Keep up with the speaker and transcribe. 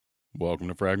Welcome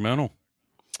to Fragmental.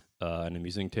 An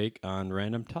amusing take on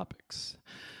random topics.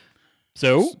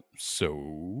 So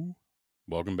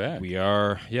Welcome back.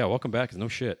 welcome back. No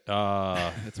shit.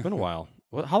 It's been a while.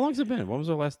 How long's it been? When was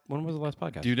the last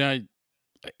podcast? Dude,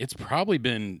 it's probably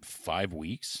been 5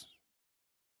 weeks.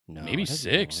 No, maybe it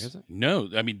hasn't been long, 6. has it? No,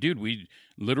 I mean, dude, we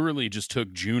literally just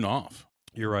took June off.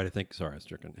 You're right. I think. Sorry, I was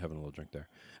having a little drink there.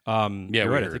 Yeah, you're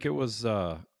right. weird. I think it was.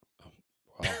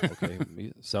 Wow, okay,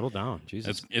 settle down.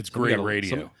 Jesus, It's great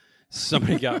radio.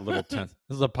 Somebody got a little tense.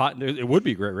 This is a pod. It would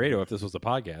be great radio if this was a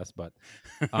podcast, but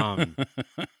yeah.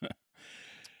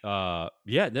 No,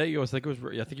 I think it was.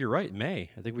 I think you're right. May.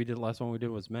 I think we did the last one we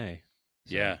did was May.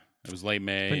 So, Yeah, it was late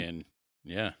May, and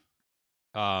yeah.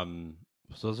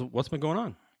 So what's been going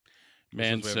on,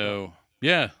 man? So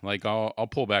yeah, like I'll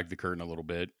pull back the curtain a little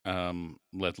bit.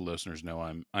 Let the listeners know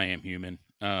I am human.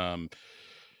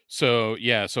 So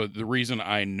the reason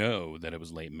I know that it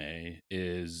was late May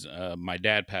is my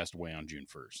dad passed away on June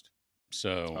 1st.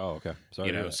 So okay. Sorry,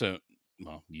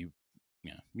 you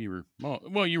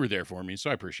were there for me, so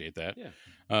I appreciate that. Yeah.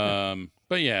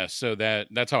 But yeah, so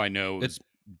that's how I know it was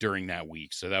during that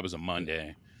week. So that was a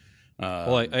Monday.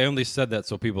 Well, I only said that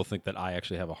so people think that I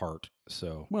actually have a heart.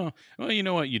 So well, you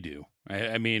know what you do.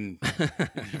 I mean,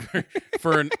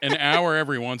 for an hour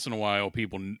every once in a while,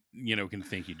 people can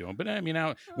think you don't. But I mean,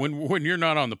 when you're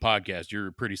not on the podcast, you're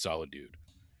a pretty solid dude.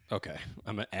 Okay,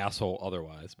 I'm an asshole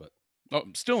otherwise, but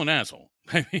still an asshole.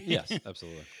 I mean, yes,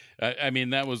 absolutely. I mean,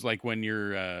 that was like when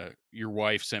your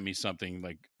wife sent me something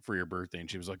like for your birthday,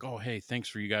 and she was like, "Oh, hey, thanks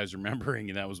for you guys remembering."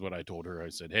 And that was what I told her. I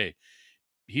said, "Hey,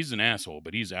 he's an asshole,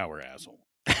 but he's our asshole."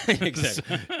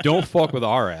 Exactly. Don't fuck with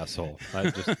our asshole.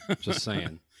 I just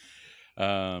saying.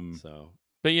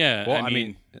 But yeah, well, I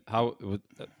mean, how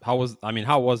was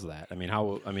that? I mean,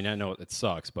 I know it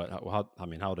sucks, but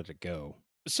how did it go?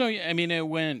 So yeah, I mean, it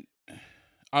went.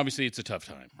 Obviously, it's a tough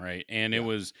time, right? And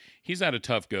he's had a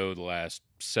tough go the last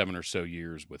 7 or so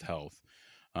years with health.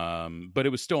 But it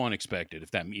was still unexpected, if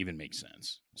that even makes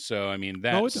sense. So I mean,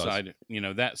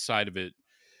 that side of it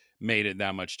made it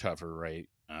that much tougher, right?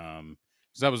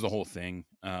 Because that was the whole thing.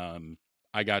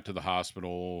 I got to the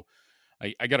hospital.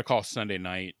 I got a call Sunday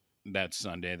night, that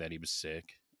Sunday, that he was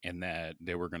sick and that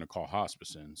they were going to call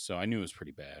hospice in. So I knew it was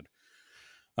pretty bad.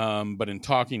 But in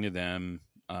talking to them,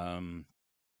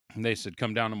 they said,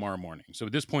 come down tomorrow morning. So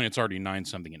at this point, it's already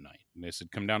 9-something at night. And they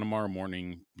said, come down tomorrow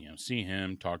morning, see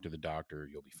him, talk to the doctor,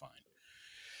 you'll be fine.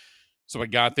 So I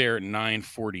got there at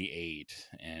 9:48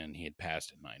 and he had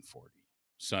passed at 9:40.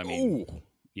 So, I mean,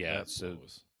 that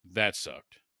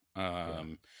sucked.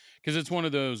 Because it's one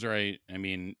of those, right? I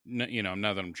mean, not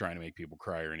that I'm trying to make people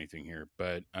cry or anything here,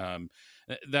 but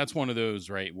that's one of those,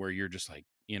 right, where you're just like,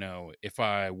 if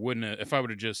I would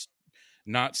have just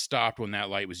not stopped when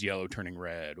that light was yellow turning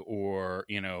red, or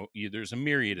there's a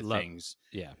myriad of things.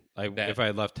 Yeah, if I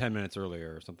had left 10 minutes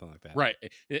earlier or something like that. Right.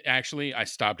 Actually, I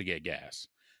stopped to get gas.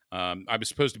 I was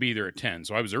supposed to be there at 10,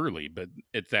 so I was early, but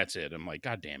that's it. I'm like,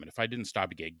 God damn it! If I didn't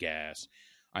stop to get gas,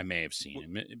 I may have seen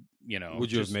him. Would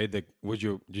you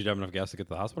did you have enough gas to get to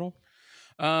the hospital?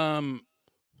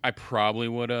 I probably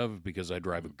would have, because I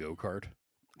drive a go-kart.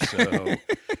 So,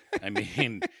 I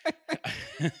mean,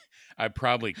 I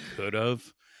probably could have,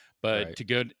 but right. To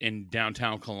go in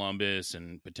downtown Columbus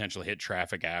and potentially hit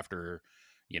traffic after,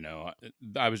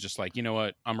 I was just like, you know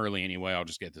what? I'm early anyway. I'll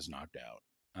just get this knocked out.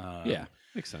 Yeah,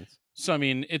 makes sense. So, I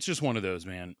mean, it's just one of those,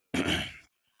 man.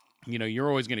 You're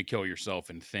always going to kill yourself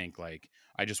and think like,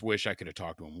 I just wish I could have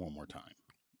talked to him one more time.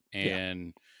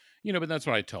 And, but that's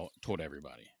what I told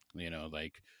everybody,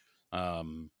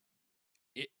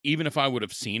 even if I would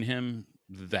have seen him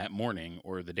that morning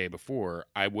or the day before,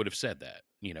 I would have said that,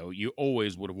 you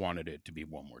always would have wanted it to be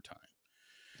one more time.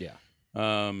 Yeah.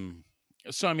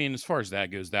 So, I mean, as far as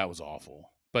that goes, that was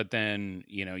awful. But then,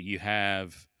 you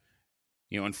have,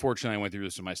 unfortunately, I went through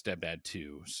this with my stepdad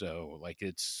too. So like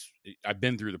I've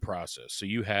been through the process. So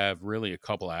you have really a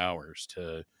couple of hours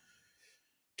to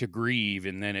grieve,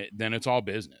 and then it's all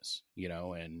business,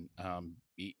 and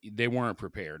they weren't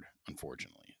prepared,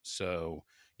 unfortunately. So,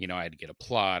 I had to get a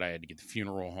plot, I had to get the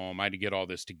funeral home, I had to get all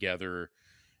this together.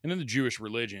 And then the Jewish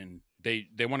religion, they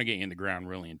want to get you in the ground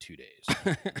really in 2 days.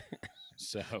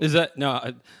 So is that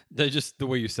they just the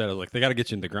way you said it, like they got to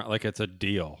get you in the ground, like it's a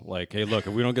deal. Like, hey, look,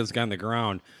 if we don't get this guy in the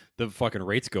ground, the fucking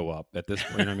rates go up at this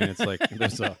point. I mean, it's like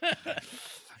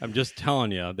I'm just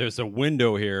telling you, there's a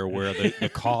window here where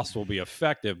the cost will be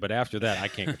effective, but after that, I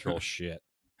can't control shit.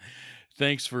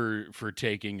 Thanks for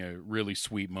taking a really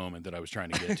sweet moment that I was trying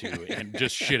to get to and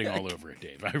just shitting all over it,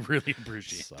 Dave. I really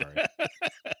appreciate it.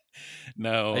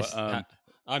 No,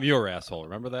 I'm your asshole.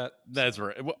 Remember that? That's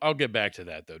right. Well, I'll get back to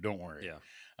that though. Don't worry. Yeah.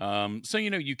 So,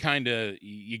 you kind of,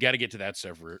 you got to get to that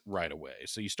stuff right away.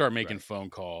 So you start making Right. phone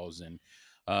calls and,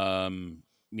 and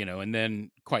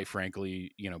then quite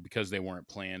frankly, because they weren't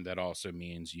planned, that also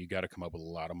means you got to come up with a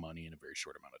lot of money in a very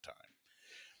short amount of time.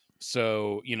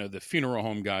 So, the funeral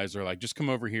home guys are like, just come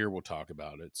over here. We'll talk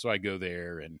about it. So I go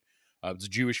there, and it's a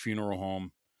Jewish funeral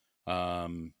home.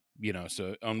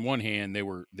 So on one hand, they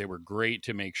were great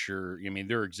to make sure. I mean,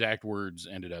 their exact words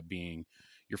ended up being,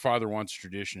 "Your father wants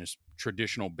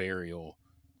traditional burial.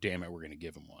 Damn it, we're going to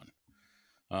give him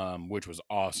one," which was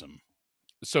awesome.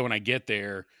 So when I get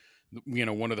there,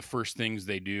 one of the first things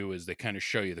they do is they kind of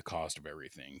show you the cost of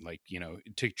everything, like,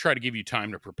 to try to give you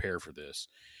time to prepare for this.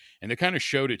 And they kind of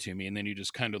showed it to me, and then he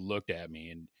just kind of looked at me,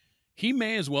 and he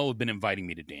may as well have been inviting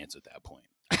me to dance at that point.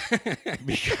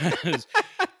 Because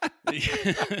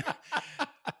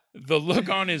the look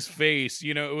on his face,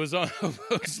 it was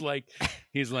almost like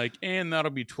he's like, and that'll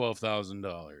be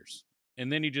 $12,000.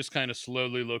 And then he just kind of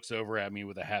slowly looks over at me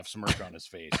with a half smirk on his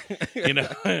face,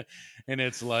 and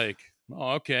it's like,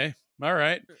 oh, okay, all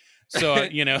right. So,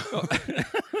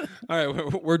 All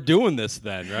right, we're doing this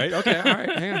then, right? Okay, all right,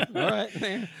 hang on. All right,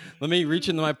 hang on. Let me reach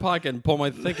into my pocket and pull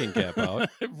my thinking cap out.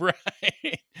 Right.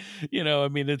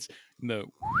 It's no.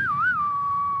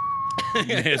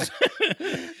 The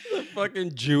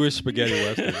fucking Jewish spaghetti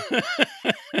western.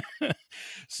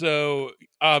 So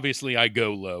obviously I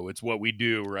go low. It's what we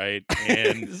do, right?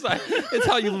 And it's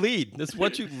how you lead. That's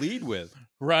what you lead with.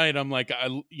 Right. I'm like,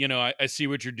 I see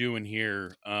what you're doing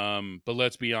here. But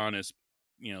let's be honest.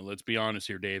 Let's be honest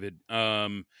here, David.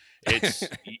 It's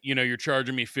you're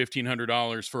charging me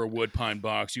 $1,500 for a wood pine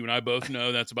box. You and I both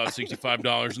know that's about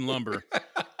 $65 in lumber.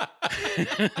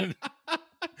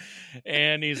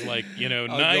 And he's like,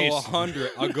 nice.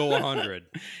 I'll go 100.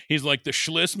 He's like the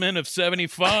Schlissman of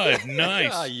 75.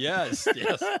 Nice. Yes.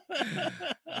 Yes.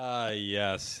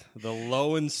 The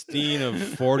Lowenstein of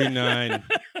 49.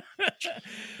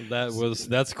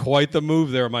 That's quite the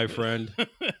move there, my friend.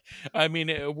 I mean,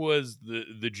 it was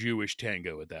the Jewish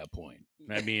tango at that point.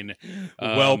 I mean,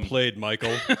 well played,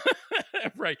 Michael.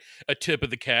 Right. A tip of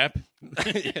the cap.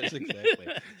 Yes, exactly.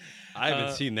 I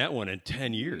haven't seen that one in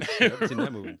 10 years. I haven't seen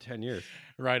that movie in 10 years.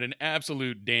 Right. An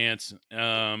absolute dance,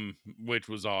 which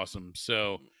was awesome.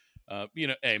 So,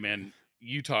 hey, man,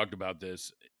 you talked about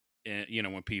this,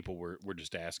 when people were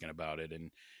just asking about it.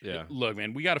 And look,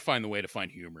 man, we got to find the way to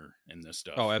find humor in this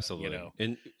stuff. Oh, absolutely.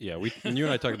 And you and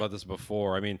I talked about this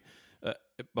before. I mean,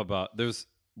 about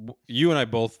you and I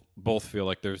both feel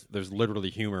like there's literally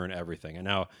humor in everything. And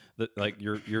now like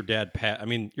your dad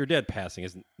your dad passing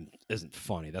isn't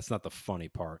funny. That's not the funny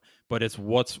part, but it's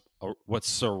what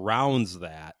surrounds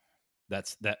that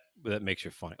makes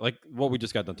you funny. Like what we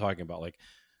just got done talking about, like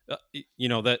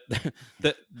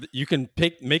that you can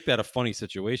make that a funny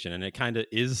situation, and it kind of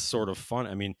is sort of fun.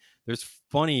 I mean, there's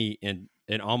funny in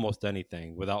almost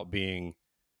anything without being,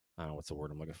 I don't know what's the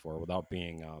word I'm looking for, without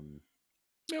being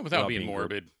without being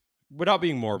morbid. Without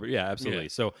being morbid, yeah, absolutely. Yeah.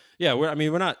 So, yeah,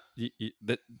 we're not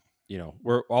that.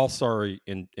 We're all sorry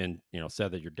and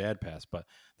sad that your dad passed, but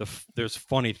there's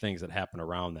funny things that happen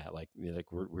around that. Like we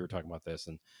were talking about this,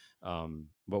 and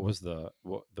what was the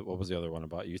other one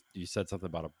about? You said something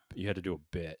about you had to do a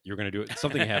bit. You're going to do it.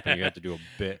 Something happened. You had to do a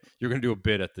bit. You're going to do a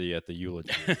bit at the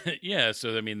eulogy. Yeah.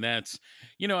 So I mean, that's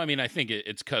I think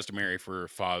it's customary for a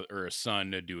father or a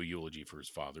son to do a eulogy for his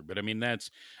father. But I mean,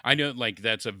 I know like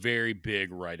that's a very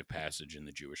big rite of passage in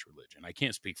the Jewish religion. I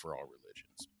can't speak for all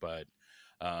religions, but.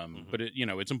 But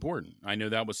it's important. I know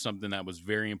that was something that was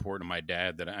very important to my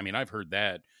dad. I've heard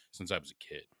that since I was a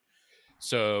kid.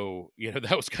 So,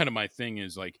 that was kind of my thing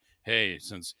is like, hey,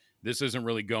 since this isn't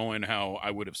really going how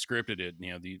I would have scripted it,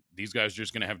 these guys are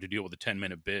just going to have to deal with a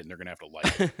 10-minute bit and they're going to have to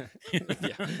like it.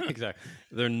 Yeah, exactly.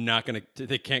 They're not going to,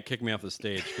 they can't kick me off the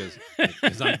stage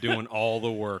because I'm doing all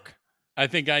the work. I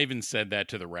think I even said that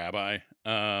to the rabbi.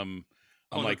 I'm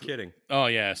like, no kidding. Oh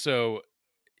yeah. So,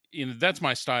 that's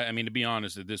my style. I mean, to be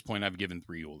honest, at this point, I've given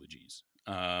 3 eulogies.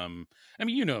 You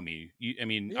know me.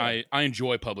 Yeah. I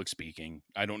enjoy public speaking.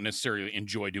 I don't necessarily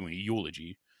enjoy doing a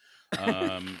eulogy.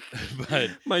 But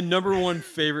my number one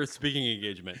favorite speaking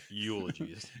engagement,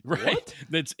 eulogies. Right.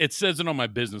 What? It says it on my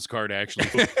business card,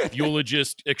 actually.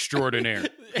 Eulogist extraordinaire.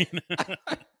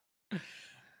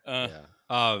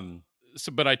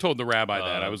 But I told the rabbi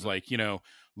that I was like,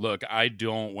 look,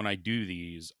 when I do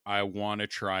these, I want to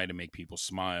try to make people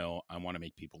smile. I want to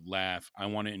make people laugh. I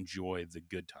want to enjoy the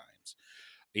good times.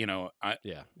 You want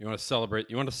to celebrate.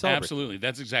 Absolutely.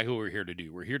 That's exactly what we're here to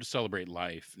do. We're here to celebrate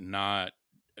life, not,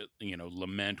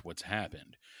 lament what's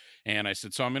happened. And I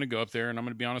said, so I'm going to go up there and I'm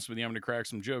going to be honest with you. I'm going to crack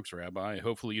some jokes, Rabbi.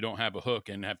 Hopefully you don't have a hook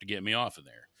and have to get me off of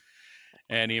there.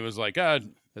 And he was like,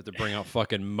 have to bring out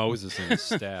fucking Moses and his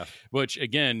staff. Which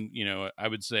again, I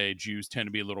would say Jews tend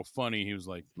to be a little funny. He was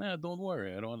like, "Man, don't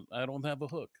worry, I don't have a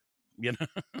hook."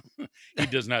 He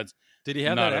does not. Did he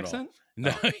have Not that at all. accent?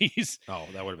 No, Oh. he's Oh,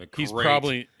 that would have been he's great.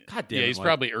 probably God damn yeah, it, he's Mike.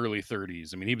 probably early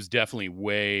 30s. I mean, he was definitely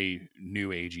way new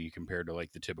agey compared to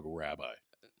like the typical rabbi.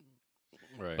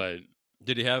 Right. But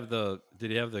Did he have the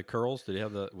curls?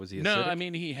 Was he no, acidic? I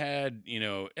mean he had,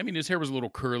 his hair was a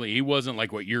little curly. He wasn't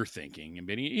like what you're thinking. I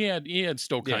mean, he had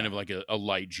still kind Yeah. of like a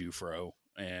light Jew fro,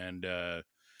 and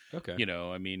Okay.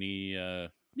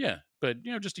 but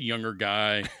just a younger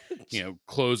guy.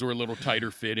 Clothes were a little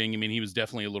tighter fitting. I mean, he was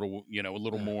definitely a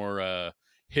little more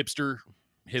hipster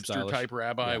Stylish. type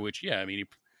rabbi. Yeah. Which, I mean,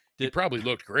 he probably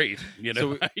looked great.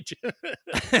 So for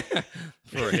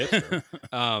a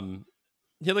hipster.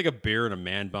 He had like a beard and a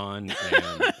man bun.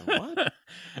 And what?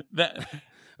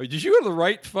 Did you go to the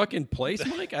right fucking place,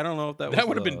 Mike? I don't know if that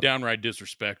would have been downright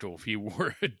disrespectful if he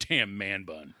wore a damn man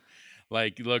bun.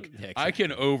 Like, look, Yeah, exactly. I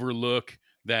can overlook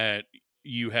that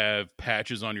you have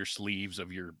patches on your sleeves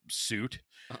of your suit,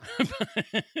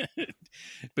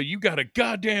 but you got a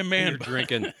goddamn man bun.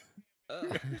 Drinking.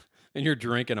 And you're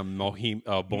drinking a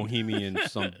Bohemian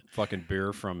some fucking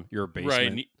beer from your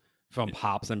basement, Right? from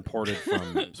hops imported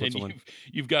from And Switzerland.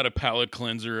 you've got a palate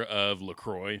cleanser of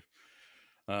LaCroix.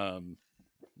 Yeah,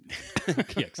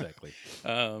 exactly.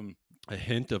 A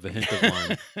hint of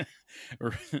wine.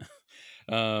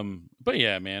 But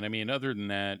yeah, man. I mean, other than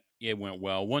that, it went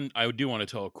well. I do want to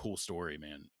tell a cool story,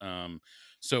 man.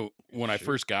 So when I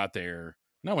first got there,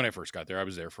 not when I first got there, I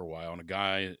was there for a while, and a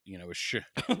guy, was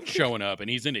showing up, and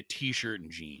he's in a t-shirt and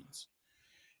jeans.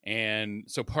 And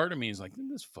so part of me is like,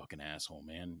 this fucking asshole,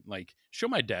 man. Like, show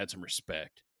my dad some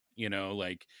respect.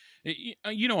 Like,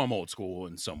 I'm old school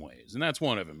in some ways, and that's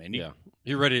one of them. And Yeah,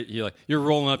 you're ready. You're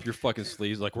rolling up your fucking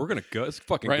sleeves, like we're gonna go. It's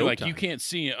fucking right. go Like time. you can't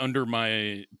see it under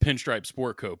my pinstripe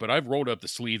sport coat, but I've rolled up the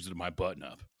sleeves of my button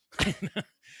up.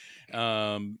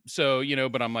 So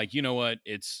but I'm like, you know what?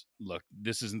 Look,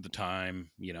 this isn't the time.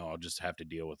 I'll just have to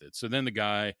deal with it. So then the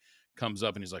guy comes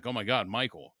up and he's like, "Oh my God,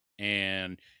 Michael,"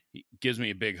 and he gives me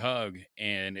a big hug,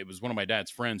 and it was one of my dad's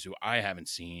friends who I haven't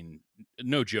seen,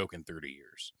 no joke, in 30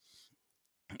 years.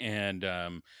 And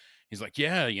he's like,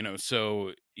 yeah,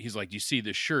 so he's like, you see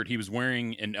this shirt? He was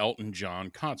wearing an Elton John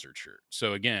concert shirt.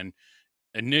 So again,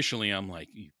 initially I'm like,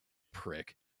 you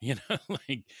prick,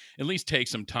 like at least take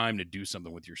some time to do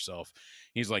something with yourself.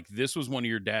 He's like, this was one of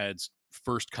your dad's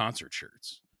first concert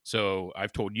shirts. So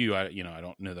I've told you, I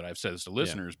don't know that I've said this to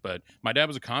listeners, but my dad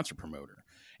was a concert promoter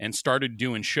and started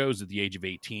doing shows at the age of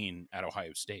 18 at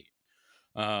Ohio State.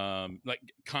 Like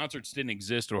concerts didn't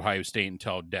exist at Ohio State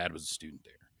until dad was a student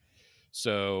there.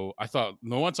 So I thought,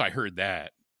 once I heard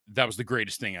that was the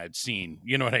greatest thing I'd seen.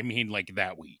 You know what I mean? Like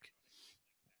that week.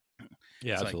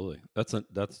 Yeah, it's absolutely. That's just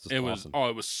it awesome.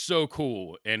 It was so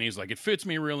cool. And he's like, it fits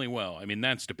me really well. I mean,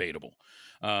 that's debatable.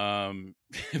 What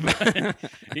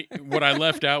I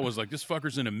left out was like, this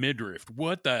fucker's in a midriff.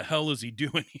 What the hell is he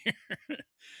doing here?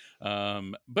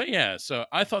 But yeah, so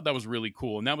I thought that was really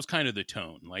cool. And that was kind of the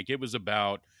tone. Like it was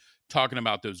about talking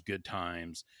about those good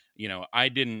times.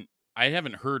 I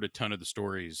haven't heard a ton of the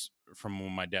stories from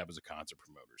when my dad was a concert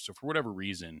promoter. So for whatever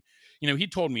reason, he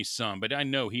told me some, but I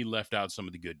know he left out some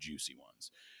of the good juicy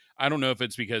ones. I don't know if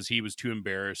it's because he was too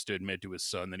embarrassed to admit to his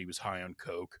son that he was high on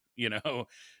coke,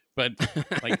 but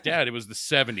like dad, it was the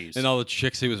 70s. And all the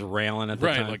chicks he was railing at the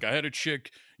time. Like I had a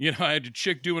chick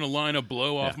doing a line of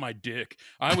blow off my dick.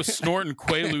 I was snorting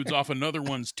Quaaludes off another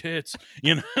one's tits,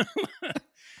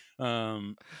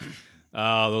 Oh,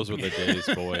 those were the days,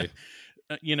 boy.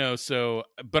 So,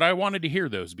 but I wanted to hear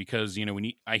those because,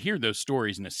 when I hear those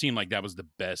stories and it seemed like that was the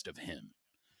best of him.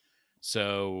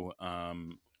 So,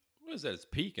 what is that? His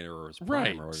peak or his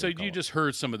prime? Right. Or So you just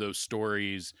heard some of those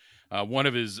stories. One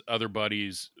of his other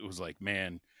buddies was like,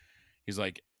 man, he's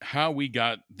like, how we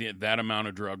got that amount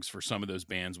of drugs for some of those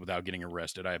bands without getting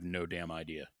arrested, I have no damn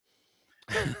idea.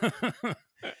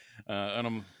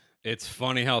 And it's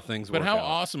funny how things work. But how out.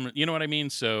 awesome, you know what I mean?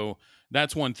 So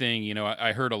that's one thing,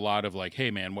 I heard a lot of like,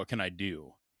 hey man, what can I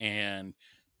do? And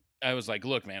I was like,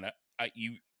 look, man,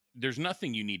 there's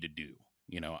nothing you need to do.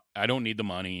 I don't need the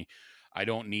money. I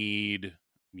don't need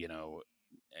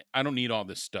all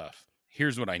this stuff.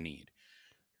 Here's what I need.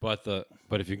 But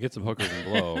if you get some hookers and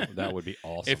blow, that would be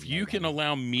awesome. If you can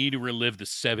allow me to relive the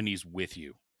 70s with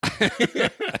you.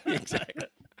 Exactly.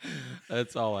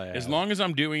 That's all I have. As long as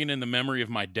I'm doing it in the memory of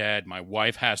my dad, my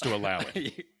wife has to allow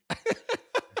it.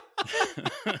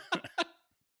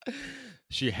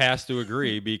 She has to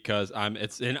agree because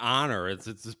it's in honor.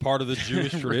 It's part of the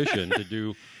Jewish tradition to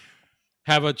do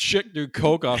have a chick do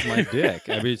coke off my dick.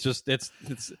 I mean,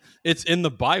 it's in the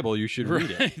Bible. You should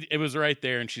read it. Right. It was right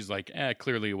there, and she's like,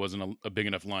 clearly it wasn't a big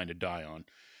enough line to die on.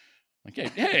 Like,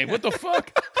 hey, what the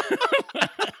fuck?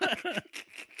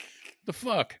 The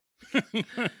fuck?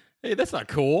 Hey, that's not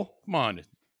cool. Come on.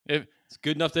 If It's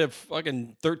good enough to have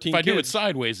fucking 13 I do it kids.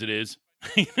 sideways, it is.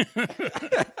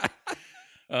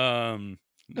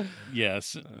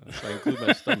 Yes. If I include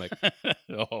my stomach.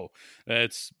 Oh,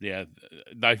 that's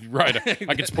right.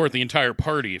 I could support the entire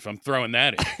party if I'm throwing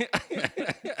that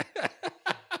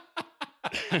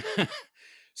in.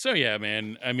 So yeah,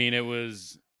 man. I mean, it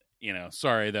was,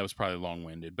 sorry that was probably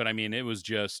long-winded, but I mean, it was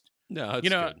just, No, it's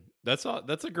good. That's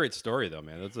a great story though,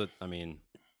 man. Those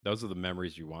are the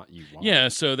memories you want. Yeah,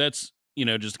 so that's,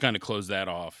 just to kind of close that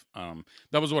off.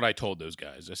 That was what I told those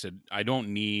guys. I said, I don't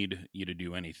need you to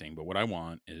do anything, but what I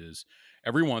want is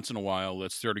every once in a while,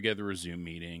 let's throw together a Zoom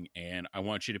meeting, and I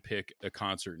want you to pick a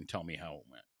concert and tell me how it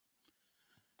went.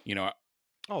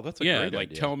 Oh, that's a great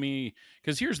idea. Tell me,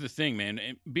 because here's the thing, man.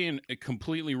 Being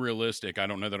completely realistic, I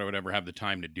don't know that I would ever have the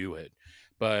time to do it,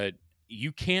 but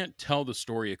you can't tell the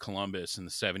story of Columbus in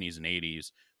the 70s and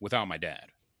 80s without my dad,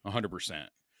 100%.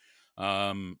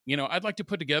 I'd like to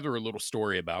put together a little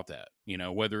story about that,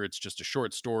 whether it's just a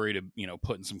short story to,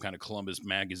 put in some kind of Columbus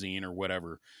magazine or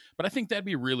whatever. But I think that'd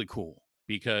be really cool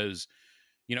because,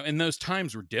 and those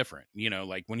times were different,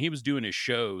 like when he was doing his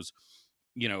shows,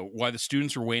 while the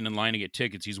students were waiting in line to get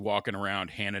tickets, he's walking around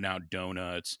handing out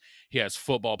donuts. He has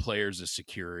football players as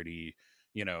security,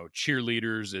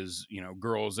 cheerleaders as,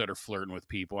 girls that are flirting with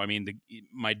people. I mean,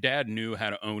 my dad knew how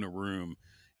to own a room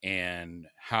and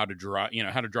how to drive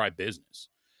business.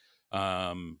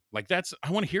 I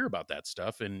want to hear about that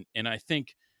stuff. And I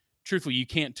think truthfully, you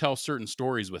can't tell certain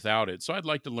stories without it. So I'd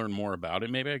like to learn more about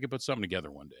it. Maybe I could put something together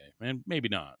one day, and maybe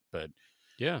not, but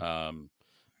yeah.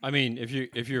 I mean,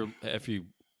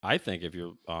 I think if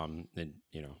you're, and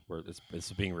where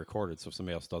it's being recorded, so if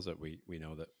somebody else does it, we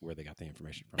know that where they got the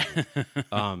information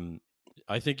from.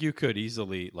 I think you could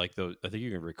easily I think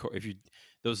you can record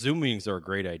those Zoom meetings are a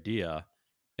great idea.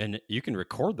 And you can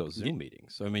record those Zoom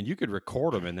meetings. So, I mean, you could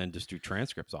record them and then just do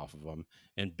transcripts off of them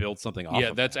and build something off of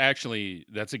them. Yeah,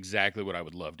 that's exactly what I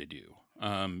would love to do.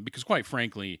 Because quite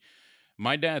frankly,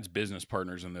 my dad's business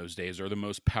partners in those days are the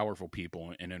most powerful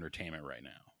people in entertainment right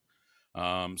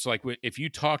now. So like if you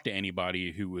talk to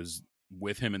anybody who was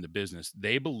with him in the business,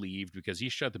 they believed, because he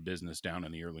shut the business down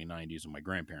in the early 90s when my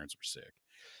grandparents were sick.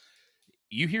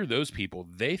 You hear those people,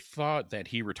 they thought that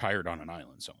he retired on an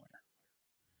island somewhere.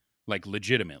 Like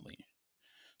legitimately.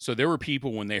 So there were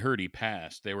people when they heard he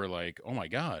passed, they were like, oh my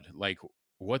God, like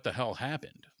what the hell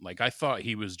happened? Like I thought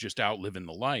he was just out living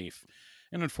the life.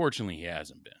 And unfortunately he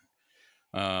hasn't been.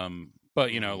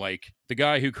 But like the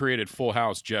guy who created Full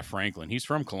House, Jeff Franklin, he's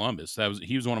from Columbus.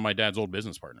 He was one of my dad's old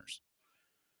business partners.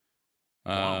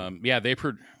 Wow. Yeah,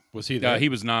 was he there? He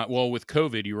was not. Well, with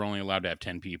COVID, you were only allowed to have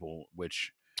 10 people,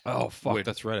 which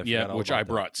that's right. Which I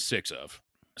brought 6 of.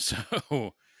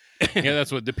 So yeah,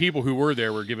 that's what the people who were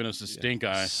there were giving us a stink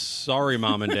eye. Sorry,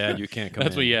 Mom and Dad, you can't come.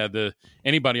 That's what. Yeah,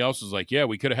 anybody else was like, yeah,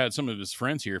 we could have had some of his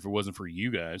friends here if it wasn't for you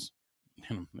guys.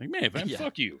 And I'm like, man,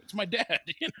 fuck you. It's my dad.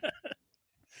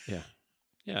 Yeah,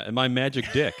 and my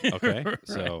magic dick. Okay, right.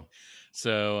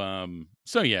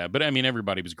 So yeah, but I mean,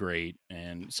 everybody was great,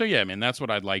 and so yeah, man, that's what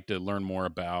I'd like to learn more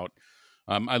about.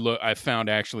 I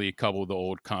found actually a couple of the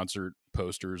old concert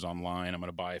posters online. I'm going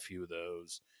to buy a few of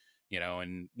those.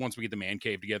 And once we get the man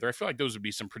cave together, I feel like those would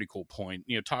be some pretty cool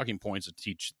talking points to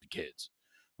teach the kids.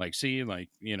 Like, see, like,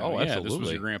 absolutely. This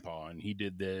was your grandpa and he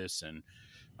did this. And,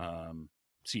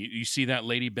 see, you see that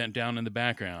lady bent down in the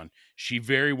background. She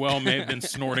very well may have been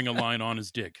snorting a line on his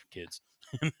dick, kids.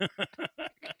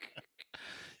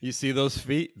 You see those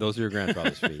feet? Those are your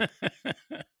grandfather's feet.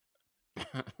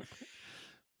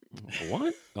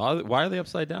 What? Why are they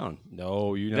upside down?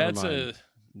 No, you never mind.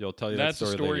 They'll tell you that's that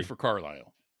story a story later. for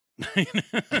Carlisle.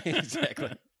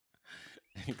 Exactly.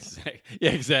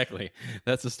 Yeah, exactly.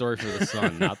 That's the story for the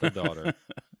son, not the daughter. Have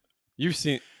you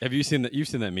seen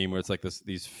that meme where it's like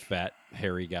these fat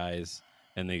hairy guys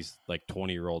and these like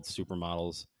 20-year-old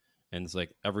supermodels, and it's like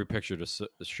every picture to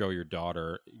show your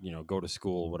daughter, go to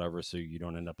school, whatever, so you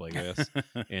don't end up like this.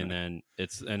 and then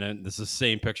this is the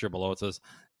same picture below. It says,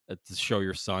 to show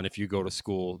your son, if you go to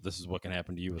school, this is what can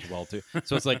happen to you as well too.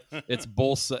 So it's like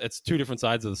it's two different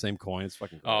sides of the same coin. It's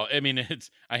fucking cool. Oh, I mean,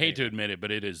 I hate to admit it,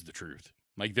 but it is the truth.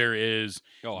 Like there is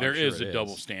a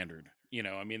double standard.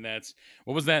 I mean,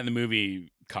 what was that in the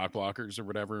movie Cock Blockers or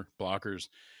whatever, Blockers,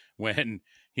 when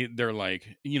they're like,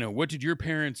 what did your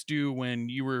parents do when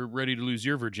you were ready to lose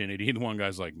your virginity? And the one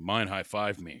guy's like, mine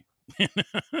high-fived me.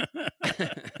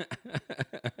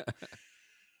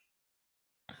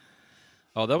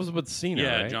 Oh, that was with Cena,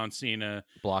 Yeah, right? John Cena.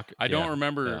 Block. I don't Yeah,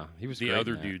 remember yeah, he was the great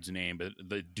other in that. dude's name, but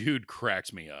the dude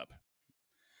cracks me up.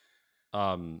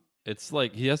 It's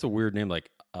like he has a weird name, like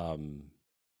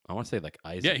I want to say like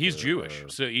Yeah, Isaac he's Jewish, or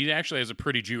so he actually has a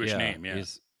pretty Jewish yeah, name. Yeah,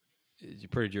 he's a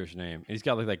pretty Jewish name. And he's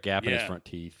got like that gap in his yeah, front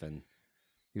teeth, and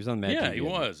he was on Mad yeah. He TV, I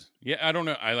think. was. Yeah, I don't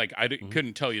know. Mhm.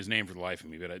 Couldn't tell you his name for the life of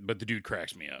me, but the dude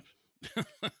cracks me up.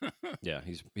 Yeah,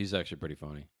 he's actually pretty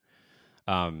funny.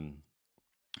 Um,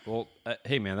 well,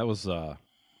 hey man, that was all.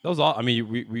 I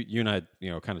mean, you and I,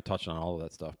 kind of touched on all of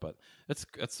that stuff, but that's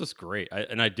just great. I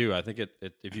think it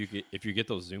if you get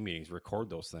those Zoom meetings, record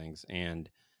those things, and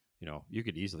you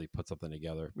could easily put something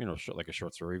together. Like a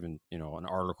short story, even an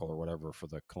article or whatever for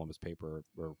the Columbus paper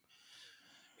or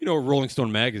Rolling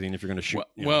Stone magazine if you're going to shoot.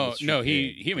 Well, Let's no,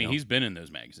 shoot big. I mean, he's been in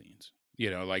those magazines.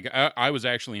 Like I was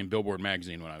actually in Billboard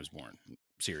magazine when I was born.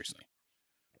 Seriously.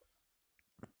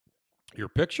 Your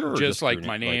picture, or Just just your like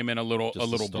my like name and a little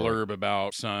just the story? blurb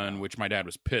about son, which my dad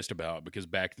was pissed about because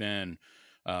back then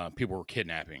people were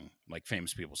kidnapping like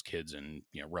famous people's kids and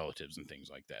relatives and things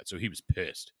like that. So he was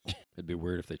pissed. It'd be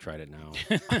weird if they tried it now.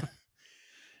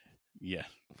 Yeah.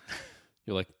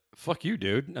 You're like, fuck you,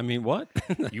 dude. I mean, what?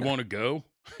 You want to go?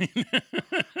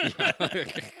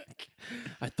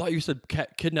 I thought you said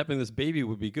kidnapping this baby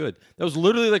would be good. That was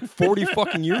literally like 40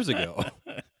 fucking years ago.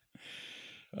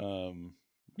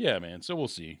 Yeah, man. So we'll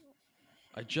see.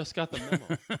 I just got the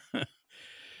memo.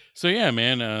 So yeah,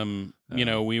 man.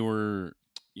 We were.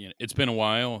 It's been a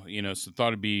while. So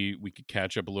thought we could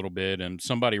catch up a little bit, and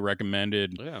somebody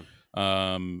recommended.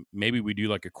 Yeah. Maybe we do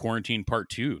like a quarantine part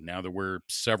 2 now that we're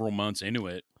several months into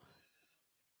it.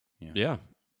 Yeah.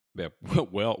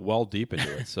 Well deep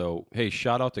into it. So hey,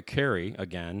 shout out to Carrie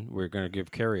again. We're going to give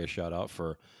Carrie a shout out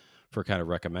for kind of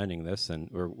recommending this, and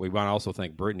we want to also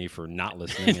thank Brittany for not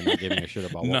listening and not giving a shit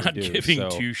about what not we do. Giving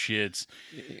two shits.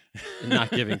 Not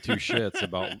giving two shits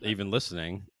about even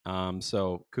listening.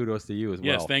 So kudos to you as well.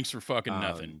 Yes, thanks for fucking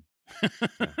nothing.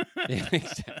 Yeah,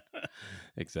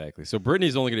 exactly. So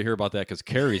Brittany's only going to hear about that because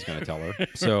Carrie's going to tell her.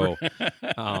 So,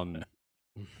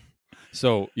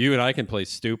 so you and I can play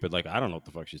stupid. Like, I don't know what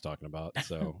the fuck she's talking about.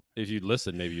 So if you'd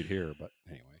listen, maybe you'd hear her. But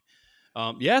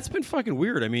anyway, yeah, it's been fucking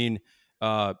weird. I mean,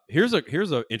 here's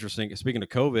a interesting. Speaking of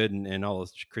COVID and all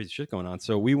this crazy shit going on.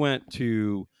 So we went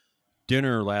to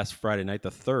dinner last Friday night,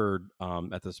 the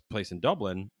 3rd, at this place in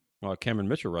Dublin, Cameron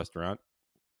Mitchell restaurant,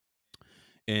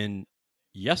 and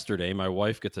yesterday my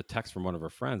wife gets a text from one of her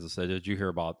friends that said, did you hear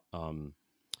about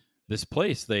this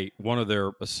place? One of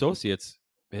their associates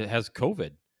has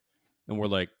COVID. And we're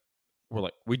like,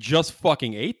 we just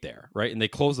fucking ate there, right? And they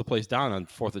closed the place down on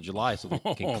 4th of July so they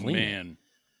can clean it.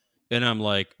 And I'm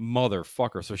like,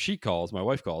 motherfucker. So my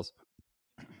wife calls,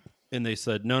 and they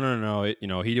said, no.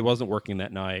 He wasn't working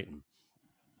that night.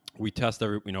 We test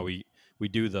we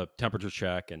do the temperature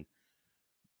check,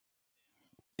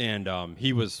 and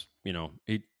he was,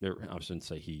 I shouldn't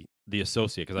say he, the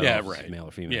associate, because I don't know if it's male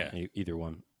or female, either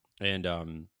one.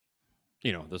 And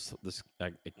this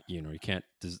you can't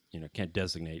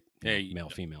designate male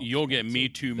female. You'll get Me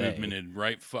Too movemented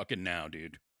right fucking now,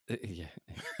 dude. Yeah,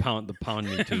 the pound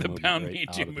Me Too movement. Pound Me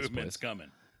Too movement's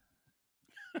coming.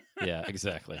 Yeah,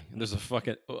 exactly. There's a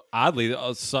fucking oddly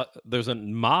there's a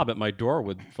mob at my door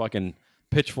with fucking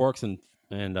pitchforks and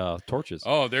torches.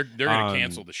 Oh, they're gonna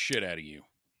cancel the shit out of you.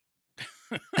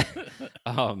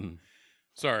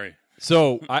 Sorry.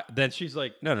 So then she's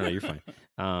like, no, you're fine.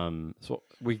 So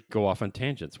we go off on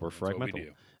tangents. We're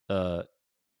fragmental.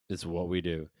 It's what we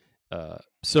do.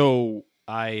 So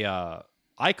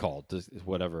I called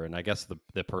whatever, and I guess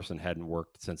the person hadn't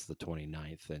worked since the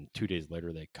 29th, and 2 days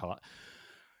later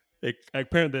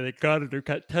apparently they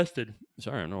got tested.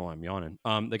 Sorry, I don't know why I'm yawning.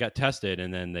 They got tested,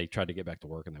 and then they tried to get back to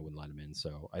work, and they wouldn't let them in.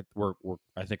 So I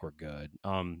think we're good.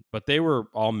 But they were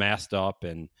all masked up,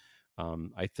 and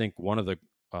I think one of the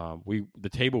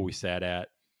table we sat at,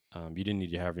 you didn't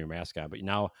need to have your mask on, but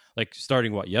now, like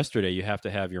starting yesterday, you have to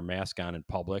have your mask on in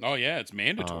public. Oh yeah, it's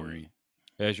mandatory.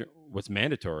 What's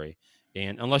mandatory,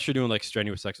 and unless you're doing like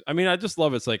strenuous sex, I mean, I just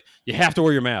love it. It's like you have to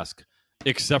wear your mask,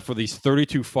 except for these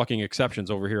 32 fucking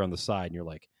exceptions over here on the side, and you're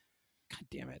like, God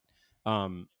damn it,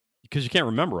 because you can't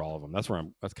remember all of them. That's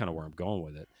kind of where I'm going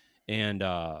with it, and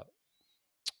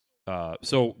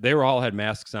so they all had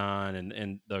masks on,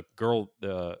 and the girl,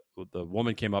 the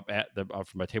woman came up from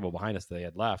my table behind us. They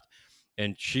had left,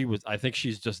 and I think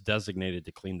she's just designated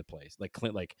to clean the place,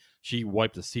 like she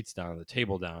wiped the seats down, the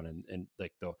table down, and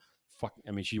like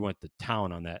I mean, she went to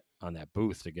town on that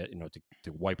booth to get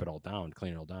to wipe it all down,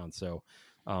 clean it all down. So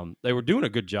they were doing a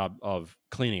good job of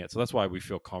cleaning it. So that's why we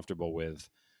feel comfortable with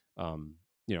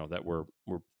that we're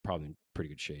probably in pretty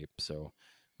good shape. So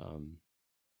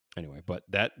anyway, but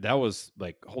that was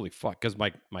like holy fuck, because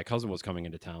my cousin was coming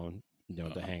into town, to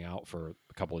Uh-huh. hang out for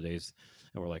a couple of days,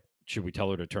 and we're like, should we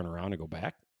tell her to turn around and go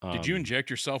back? Did you inject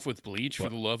yourself with bleach for but-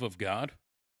 the love of God?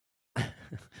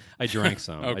 I drank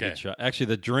some. I Okay. did actually,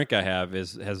 the drink I have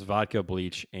has vodka,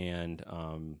 bleach, and I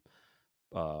don't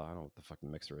know what the fucking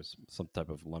mixer is. Some type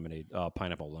of lemonade,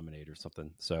 pineapple lemonade or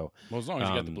something. So Well, as long as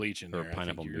you got the Um, bleach in or there, I think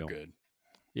pineapple you're meal. good.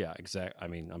 yeah, exactly. I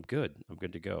mean, I'm good. I'm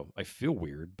good to go. I feel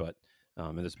weird, but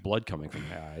and there's blood coming from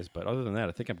my eyes. But other than that,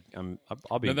 I think I'll be. Now in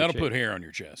good that'll shape. put hair on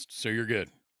your chest, so you're good.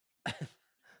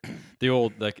 The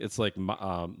old it's like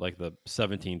the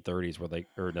 1730s where they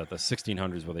or the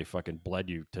 1600s where they fucking bled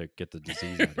you to get the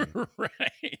disease out of you.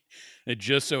 Right. It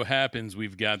just so happens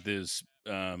we've got this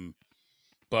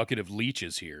bucket of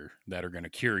leeches here that are going to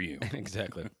cure you.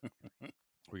 Exactly.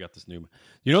 We got this new.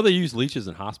 They use leeches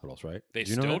in hospitals, right? They Did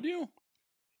you know still that? do?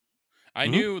 I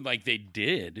Mhm. knew like they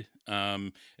did,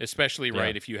 especially Yeah.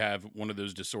 right if you have one of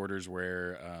those disorders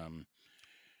where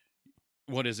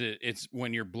what is it? It's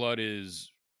when your blood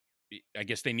is. I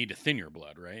guess they need to thin your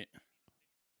blood, right?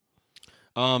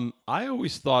 I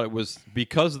always thought it was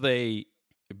because they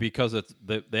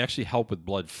actually help with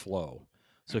blood flow.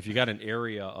 So if you got an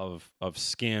area of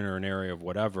skin or an area of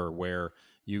whatever where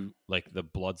you like the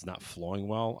blood's not flowing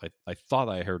well, I thought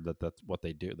I heard that that's what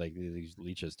they do. Like they use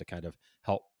leeches to kind of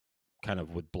help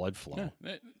with blood flow. Yeah,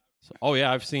 that- So,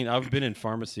 I've been in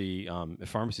pharmacies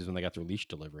when they got their leech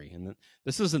delivery, and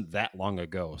this isn't that long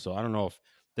ago. So I don't know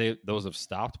if those have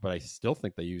stopped, but I still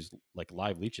think they use like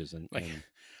live leeches and Like, in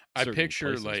I certain picture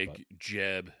places, like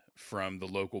Jeb from the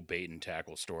local bait and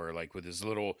tackle store, like with his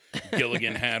little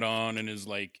Gilligan hat on and his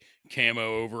like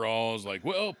camo overalls. Like,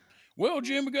 well,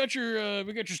 Jim, we got your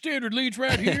standard leech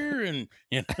right here, and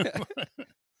you know,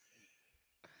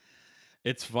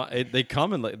 it's fun. They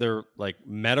come in they're like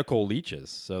medical leeches.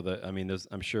 So that there's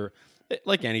I'm sure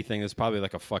like anything, there's probably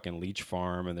like a fucking leech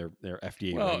farm, and they're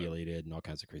FDA Well, regulated and all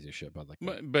kinds of crazy shit. But like,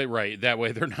 but right that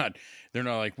way they're not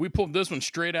like we pulled this one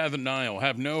straight out of the Nile,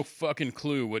 have no fucking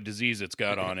clue what disease it's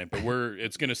got on it, but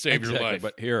it's gonna save your life.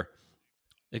 But here,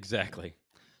 exactly.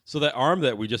 So that arm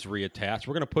that we just reattached,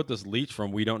 we're gonna put this leech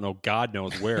from we don't know God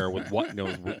knows where with what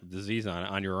knows disease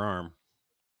on your arm.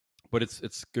 But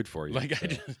it's good for you. Like, so, I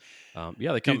just,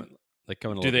 yeah, they come. They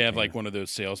come in. A do little they have like container. one of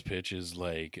those sales pitches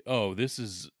like, oh, this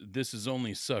is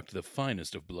only sucked the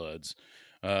finest of bloods,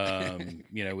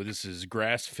 this is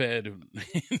grass fed.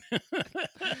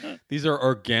 These are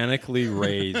organically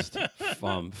raised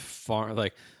from farm,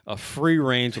 like a free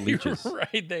range leeches.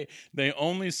 Right, they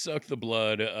only suck the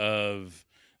blood of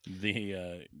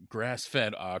the grass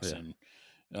fed oxen,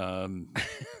 from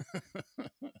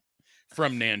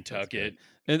Nantucket.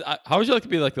 And how would you like to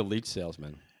be like the leech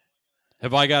salesman?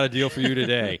 Have I got a deal for you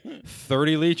today?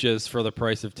 30 leeches for the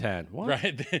price of 10. What?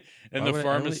 Right, and Why the would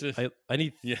pharmacist. I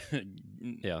need Yeah,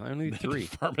 I need the 3.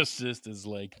 pharmacist is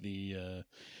like the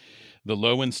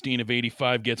Lowenstein of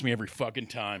 85 gets me every fucking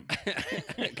time.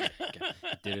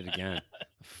 Did it again.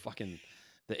 Fucking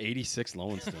the 86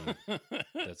 Lowenstein.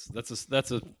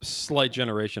 That's a slight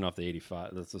generation off the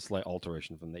 85. That's a slight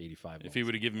alteration from the 85. If he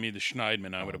would have given me the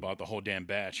Schneidman, I would have bought the whole damn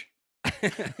batch.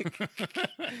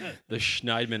 The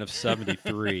Schneidman of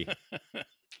 73.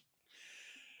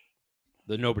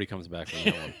 Nobody comes back from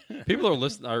that one. People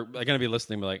are going to be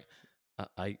listening, but like,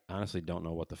 I honestly don't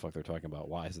know what the fuck they're talking about.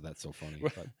 Why is that so funny?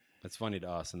 But it's funny to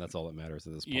us, and that's all that matters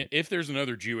at this point. Yeah, if there's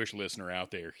another Jewish listener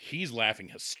out there, he's laughing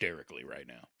hysterically right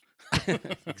now.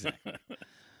 Exactly.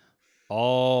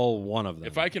 All one of them.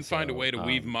 If I can find a way to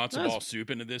weave matzo that's- ball soup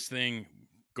into this thing,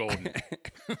 golden.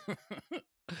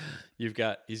 he's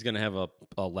going to have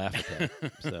a laugh attack.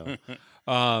 So,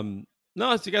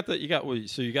 no,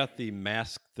 so you got the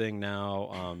mask thing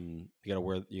now. You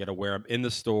got to wear them in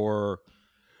the store,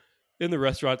 in the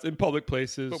restaurants, in public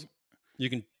places. But- you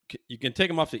can take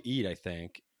them off to eat, I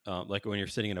think. Like when you're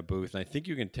sitting in a booth, and I think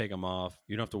you can take them off.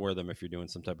 You don't have to wear them if you're doing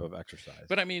some type of exercise.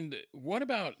 But I mean, what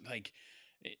about like?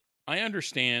 I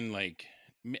understand. Like,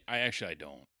 I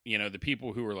don't. The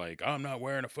people who are like, oh, I'm not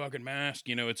wearing a fucking mask.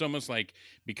 It's almost like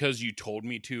because you told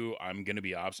me to, I'm going to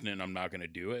be obstinate and I'm not going to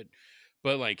do it.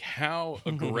 But like, how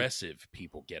aggressive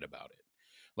people get about it.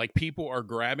 Like, people are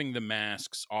grabbing the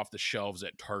masks off the shelves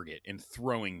at Target and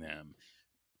throwing them.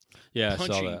 Yeah,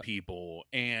 punching people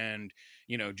and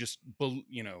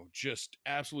just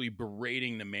absolutely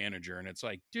berating the manager, and it's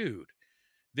like, dude,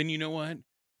 then you know what,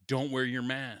 don't wear your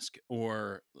mask,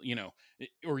 or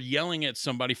yelling at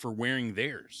somebody for wearing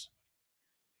theirs.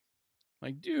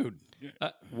 Like, dude,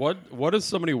 what does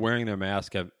somebody wearing their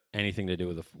mask have anything to do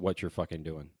with what you're fucking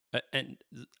doing? And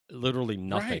literally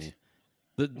nothing.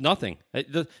 Right. Nothing.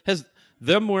 Has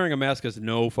them wearing a mask has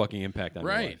no fucking impact on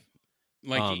your Right.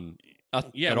 life. Like,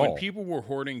 At when all. people were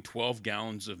hoarding 12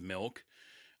 gallons of milk,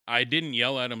 I didn't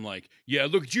yell at them like, yeah,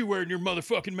 look at you wearing your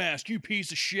motherfucking mask, you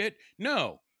piece of shit.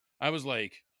 No. I was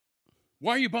like,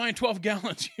 why are you buying 12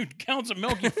 gallons of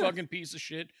milk, you fucking piece of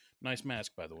shit? Nice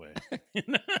mask, by the way.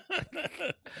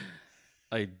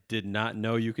 I did not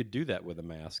know you could do that with a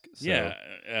mask. So, yeah.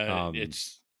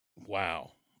 It's,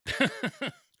 wow.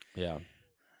 yeah.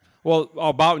 Well,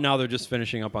 about now they're just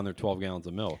finishing up on their 12 gallons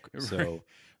of milk. So,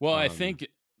 well, I think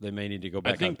they may need to go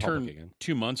back on public again.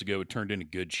 2 months ago, it turned into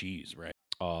good cheese, right?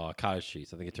 Cottage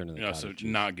cheese. I think it turned into cottage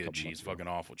cheese. Not good cheese, fucking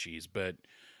awful cheese. But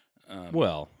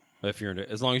well, if you're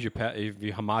as long as you if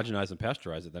you homogenize and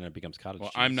pasteurize it, then it becomes cottage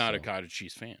cheese. Well, I'm not a cottage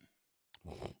cheese fan.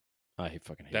 I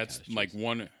fucking hate that's cottage like cheese.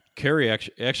 one. Carrie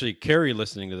actually Carrie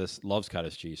listening to this loves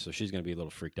cottage cheese, so she's going to be a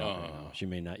little freaked out right now. She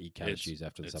may not eat cottage cheese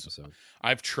after this episode.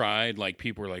 I've tried, like,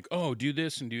 people are like, "Oh, do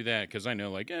this and do that," because I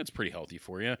know, like, it's pretty healthy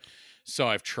for you. So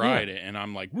I've tried it, and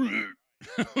I'm like,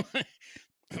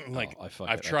 like,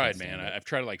 I've tried, man. I've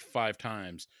tried it like 5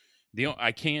 times.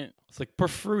 I can't. It's like put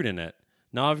fruit in it.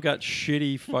 Now I've got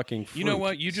shitty fucking fruit. You know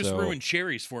what? You just ruined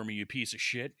cherries for me, you piece of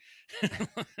shit.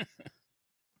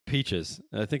 Peaches.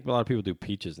 I think a lot of people do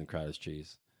peaches in cottage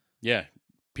cheese. Yeah,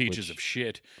 peaches of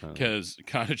shit, because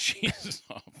cottage cheese is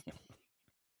awful.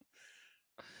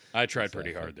 I tried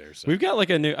pretty hard there. So. We've got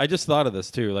like a new. I just thought of this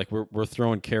too. Like we're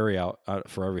throwing Carrie out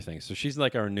for everything. So she's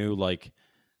like our new like.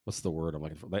 What's the word I'm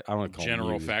looking for? Like, I don't want to call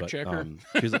general fact checker.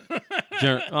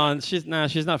 She's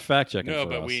not fact checking. No, for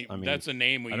but us. I mean, that's a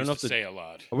name we used to say a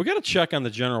lot. We got to check on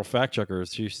the general fact checker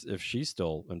if she's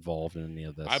still involved in any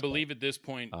of this. I believe at this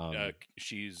point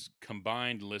she's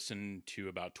combined listened to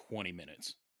about 20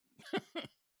 minutes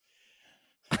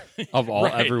of all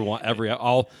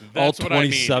all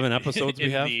 27 episodes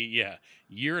we have.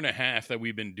 Year and a half that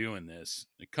we've been doing this,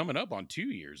 coming up on 2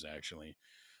 years actually.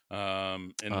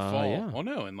 In the fall. Yeah. Well,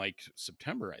 no, in like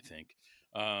September, I think.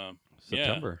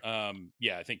 September.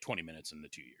 Yeah, I think 20 minutes in the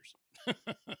 2 years.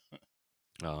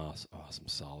 Awesome.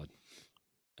 Solid.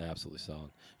 Absolutely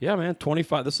solid. Yeah, man.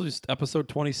 25. This was episode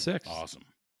 26. Awesome.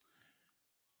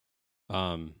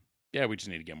 Yeah, we just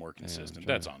need to get more consistent.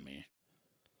 That's on me.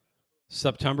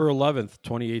 September 11th,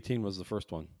 2018 was the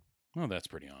first one. Oh, that's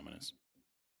pretty ominous.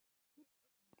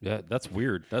 Yeah, that's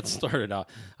weird. That started out.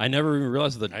 I never even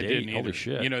realized the date. Didn't Holy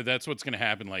shit! You know, that's what's going to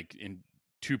happen. Like in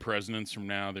 2 presidents from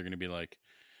now, they're going to be like,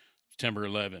 September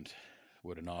 11th.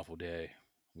 What an awful day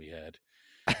we had.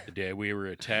 The day we were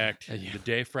attacked. The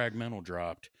day Fragmental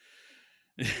dropped.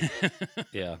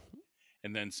 Yeah.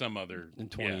 And then some other in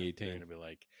 2018, they're going to be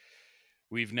like,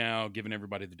 we've now given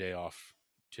everybody the day off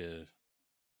to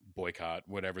boycott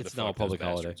whatever the fuck those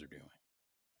bastards are doing.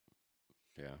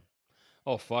 Yeah.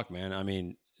 Oh fuck, man. I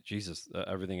mean, Jesus,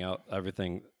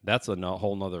 everything. That's a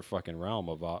whole nother fucking realm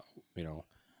of,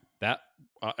 that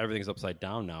everything's upside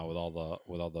down now with all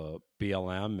the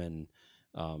BLM and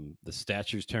the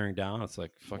statues tearing down. It's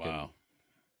like fucking, wow.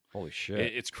 Holy shit.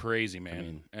 It's crazy,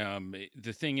 man.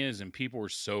 The thing is, and people are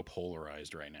so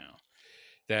polarized right now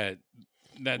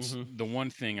that's the one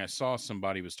thing I saw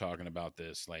somebody was talking about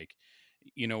this. Like,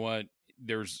 you know what?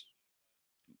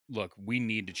 Look, we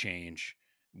need to change.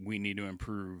 We need to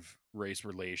improve race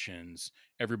relations.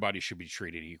 Everybody should be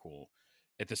treated equal.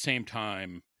 At the same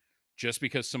time, just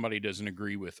because somebody doesn't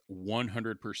agree with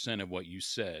 100% of what you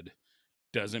said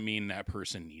doesn't mean that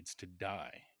person needs to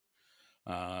die.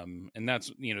 And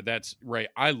that's right.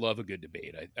 I love a good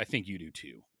debate. I think you do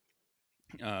too.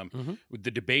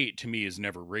 The debate to me is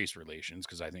never race relations,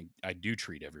 because I think I do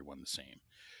treat everyone the same.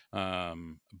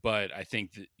 But I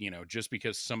think that, just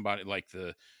because somebody like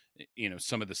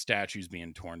some of the statues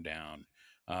being torn down,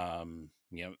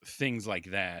 things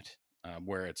like that,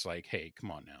 where it's like, hey,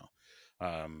 come on now.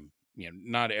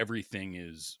 Not everything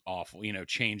is awful,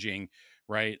 changing,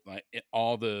 right? Like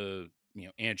all the,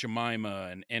 Aunt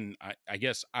Jemima and I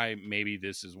guess maybe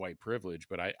this is white privilege,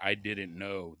 but I didn't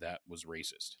know that was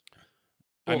racist.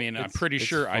 Well, I mean, I'm pretty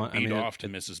sure I beat off to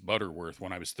Mrs. Butterworth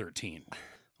when I was 13.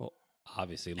 Well,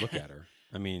 obviously, look at her.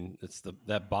 I mean,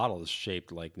 that bottle is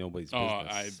shaped like nobody's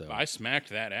business. I smacked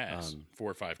that ass 4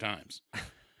 or 5 times.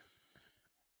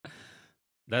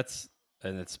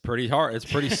 It's pretty hard. It's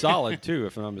pretty solid too,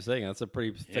 if I'm not mistaken. That's a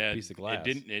pretty thick piece of glass.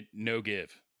 No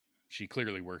give. She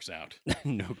clearly works out.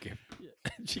 No give.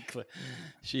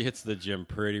 She hits the gym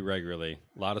pretty regularly.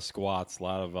 A lot of squats, a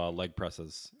lot of leg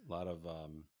presses, a lot of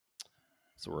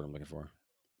what's the word I'm looking for?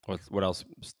 What else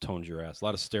tones your ass? A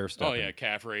lot of stair stepping. Oh yeah,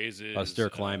 calf raises, stair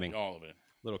climbing, all of it.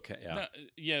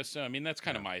 Yeah. So I mean, that's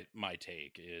kind of my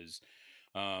take is,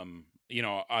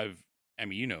 I've I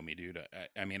mean, you know me, dude.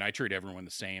 I mean, I treat everyone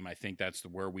the same. I think that's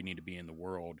where we need to be in the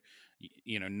world.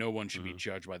 You know, no one should be Hmm.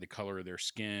 judged by the color of their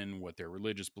skin, what their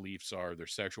religious beliefs are, their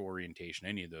sexual orientation,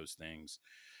 any of those things.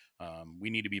 We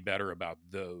need to be better about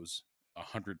those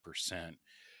 100%.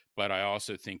 But I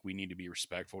also think we need to be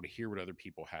respectful to hear what other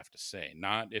people have to say.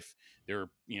 Not if they're,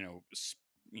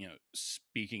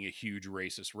 speaking a huge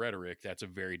racist rhetoric. That's a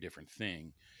very different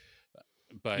thing.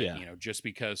 But Yeah. just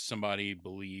because somebody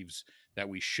believes that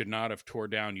we should not have tore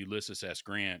down Ulysses S.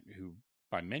 Grant, who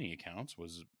by many accounts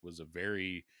was a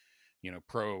very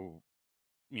pro,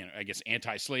 I guess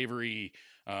anti-slavery,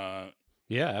 Yeah,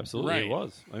 absolutely. It right,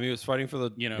 was. I mean, he was fighting for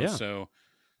the. Yeah. so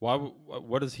Why?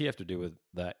 What does he have to do with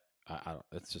that? I don't.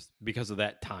 It's just because of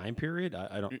that time period.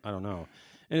 I don't. I don't know.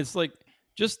 And it's like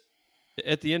just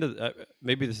at the end of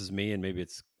maybe this is me and maybe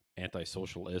it's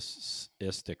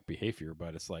anti-socialistic behavior,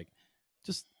 but it's like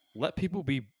just let people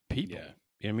be people. yeah,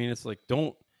 You know what I mean? It's like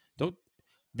don't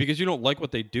because you don't like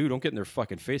what they do. Don't get in their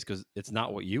fucking face because it's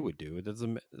not what you would do. It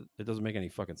doesn't make any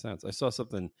fucking sense. I saw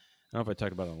something. I don't know if I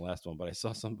talked about it on the last one, but I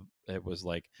saw some. It was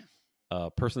like a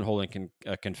person holding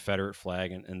a Confederate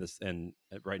flag, and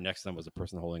right next to them was a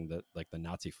person holding the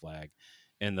Nazi flag,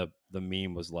 and the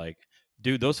meme was like,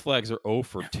 "Dude, those flags are 0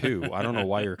 for 2. I don't know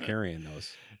why you're carrying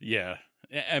those." yeah.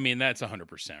 I mean, that's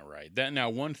 100% right. That now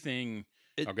one thing.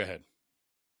 It, Oh, go ahead.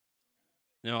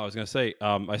 no, I was gonna say,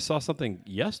 I saw something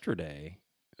yesterday.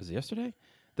 Was it yesterday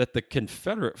that the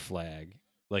Confederate flag,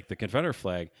 like the Confederate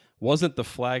flag, wasn't the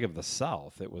flag of the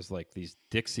South. It was like these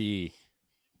Dixie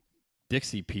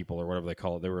people or whatever they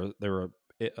call it. They were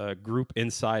a group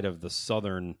inside of the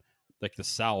Southern, like the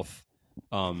South,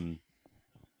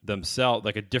 themselves,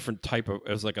 like a different type of.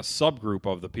 It was like a subgroup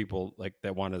of the people like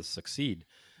that wanted to secede,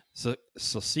 from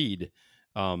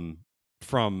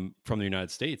the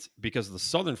United States because the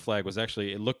Southern flag was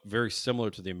actually, it looked very similar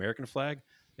to the American flag,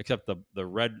 except the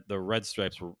red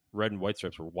stripes were red and white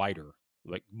stripes were wider,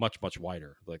 like much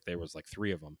wider. Like there was like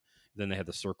 3 of them. Then they had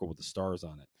the circle with the stars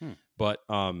on it. Hmm. But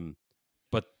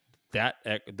that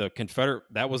the Confederate,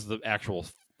 that was the actual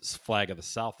flag of the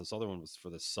South. This other one was for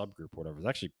the subgroup, or whatever. It's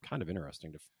actually kind of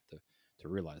interesting to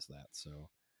realize that. So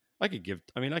I could give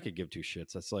 2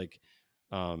 shits. That's like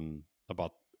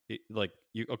about it, like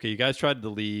you guys tried to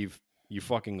leave, you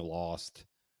fucking lost.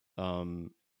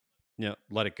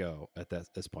 Let it go at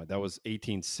this point. That was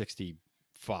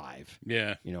 1865.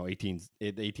 Yeah.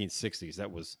 1860s.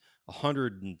 That was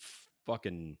 100 and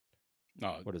fucking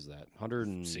Oh, what is that?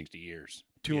 100 60 years.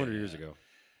 200 years ago.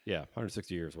 Yeah,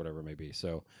 160 years, whatever it may be.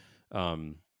 So,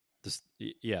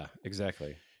 yeah,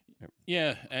 exactly.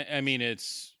 Yeah. I mean,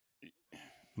 it's.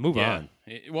 Move on.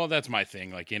 Well, that's my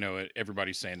thing. Like,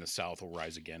 everybody's saying the South will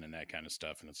rise again and that kind of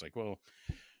stuff. And it's like, well,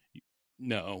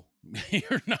 no,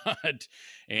 you're not.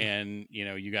 And,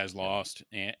 you guys lost.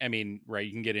 And I mean, right.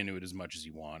 You can get into it as much as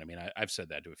you want. I mean, I've said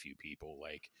that to a few people.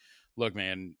 Like, look,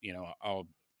 man,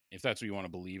 if that's what you want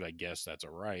to believe, I guess that's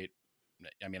all right.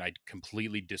 I mean, I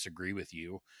completely disagree with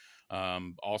you.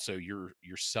 Also, you're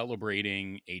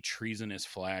celebrating a treasonous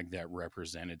flag that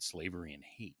represented slavery and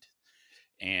hate.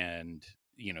 And,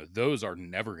 those are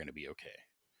never going to be okay.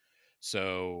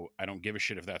 So I don't give a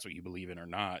shit if that's what you believe in or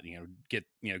not. Get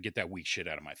that weak shit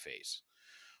out of my face.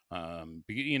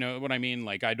 You know what I mean?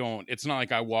 Like, I don't. It's not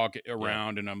like I walk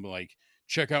around and I'm like,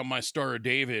 check out my Star of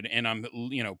David, and I'm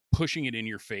pushing it in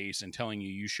your face and telling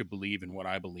you should believe in what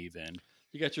I believe in.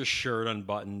 You got your shirt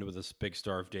unbuttoned with this big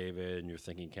Star of David and your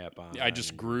thinking cap on. I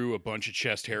just grew a bunch of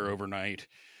chest hair overnight.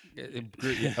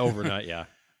 Overnight, yeah.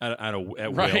 At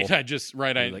right. will. I just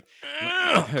I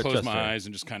closed my eyes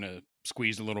and just kind of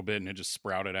squeezed a little bit and it just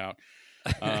sprouted out.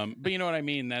 But you know what I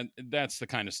mean? That's the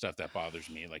kind of stuff that bothers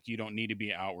me. Like, you don't need to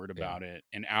be outward about it,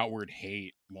 and outward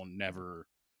hate will never.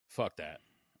 Fuck that.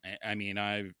 I mean,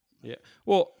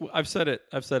 Well, I've said it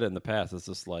in the past. It's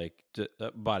just like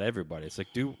about everybody. It's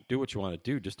like do what you want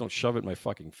to do. Just don't shove it in my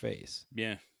fucking face.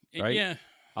 Yeah. Right. Yeah.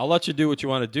 I'll let you do what you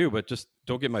want to do, but just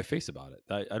don't get in my face about it.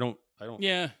 I don't.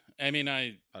 Yeah. I mean,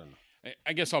 I don't know.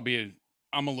 I guess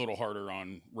I'm a little harder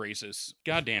on racists.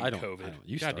 Goddamn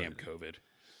COVID. Goddamn COVID.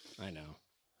 I know.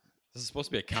 This is supposed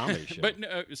to be a comedy show. But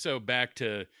so back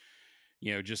to,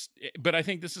 but I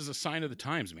think this is a sign of the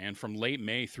times, man, from late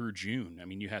May through June. I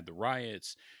mean, you had the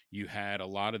riots, you had a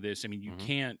lot of this. I mean, you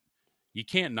can't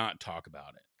not talk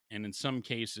about it. And in some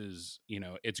cases,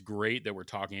 it's great that we're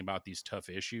talking about these tough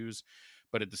issues,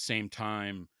 but at the same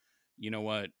time, you know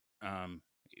what?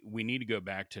 We need to go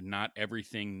back to not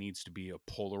everything needs to be a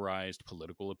polarized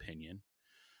political opinion.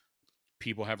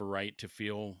 People have a right to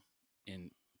feel and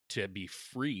to be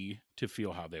free to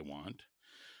feel how they want.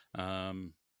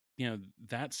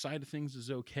 that side of things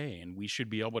is okay, and we should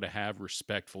be able to have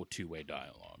respectful two-way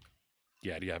dialogue.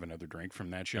 Yeah, do you have another drink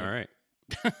from that show? All right.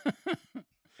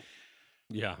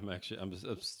 Yeah, I'm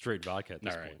straight vodka at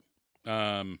this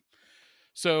point.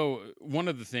 So one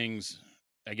of the things,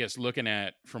 I guess, looking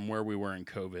at from where we were in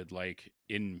COVID, like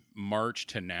in March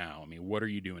to now, I mean, what are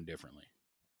you doing differently?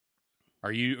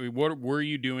 What were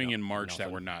you doing in March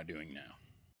that we're not doing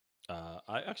now?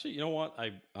 I actually, you know what?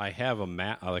 I have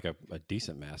like a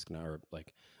decent mask now. Or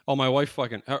like, oh, my wife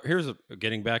fucking.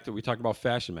 Getting back to we talked about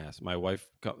fashion masks. My wife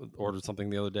ordered something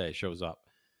the other day. Shows up.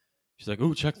 She's like,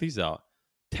 "Ooh, check these out.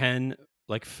 10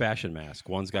 like fashion masks.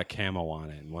 One's got camo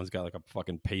on it, and one's got like a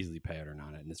fucking paisley pattern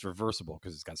on it, and it's reversible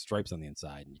because it's got stripes on the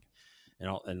inside." And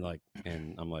I'm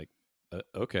like,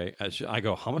 okay. I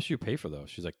go, "How much do you pay for those?"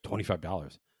 She's like, $25,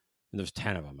 and there's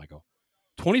 10 of them. I go,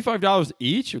 $25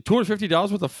 each,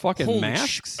 $250 worth of fucking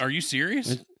masks. Are you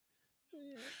serious?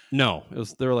 No,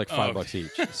 they were like $5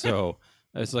 each. So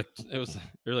it's like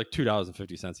they're like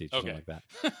 $2.50 each, something like that.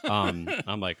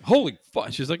 I'm like, holy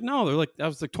fuck. She's like, no, that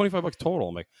was like $25 total.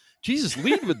 I'm like, Jesus,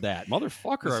 lead with that,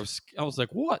 motherfucker. I was like,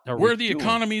 what? Where are the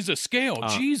economies of scale?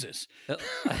 Jesus.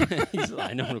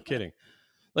 I know, no kidding.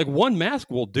 Like one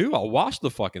mask will do. I'll wash the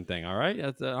fucking thing. All right.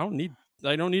 I don't need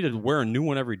to wear a new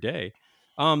one every day.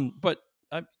 But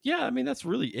yeah, I mean, that's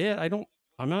really it.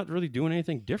 I'm not really doing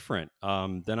anything different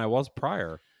than I was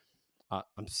prior.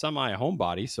 I'm semi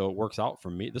homebody, so it works out for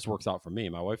me. This works out for me.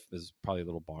 My wife is probably a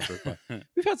little bonkers, but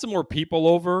we've had some more people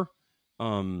over.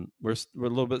 We're a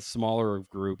little bit smaller of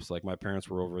groups. Like my parents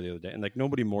were over the other day, and like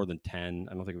nobody more than 10.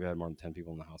 I don't think we've had more than 10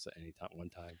 people in the house at one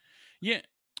time. Yeah.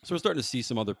 So we're starting to see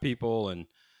some other people, and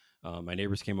my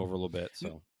neighbors came over a little bit.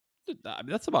 So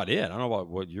that's about it. I don't know about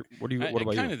what about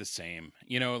you? Kind of the same.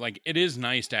 Like it is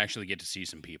nice to actually get to see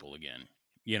some people again.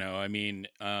 I mean,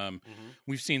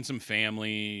 we've seen some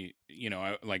family,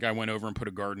 I went over and put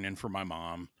a garden in for my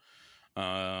mom,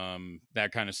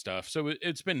 that kind of stuff. So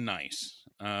it's been nice.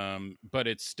 But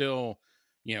it's still,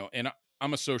 and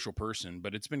I'm a social person,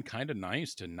 but it's been kind of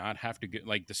nice to not have to get,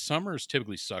 like, the summers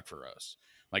typically suck for us.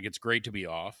 Like, it's great to be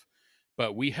off,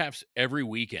 but we have every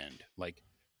weekend, like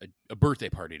a birthday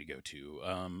party to go to,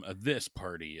 a this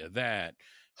party, a that,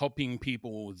 helping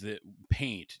people that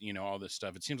paint, all this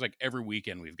stuff. It seems like every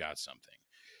weekend we've got something.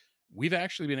 We've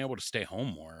actually been able to stay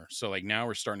home more. So like now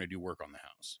we're starting to do work on the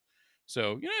house.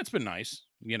 So, it's been nice.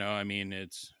 I mean,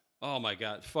 it's... Oh my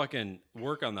God, fucking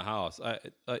work on the house.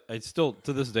 I still,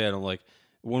 to this day, I don't like,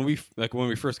 when we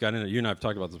first got in it, you and I have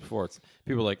talked about this before. It's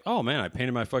people are like, oh man, I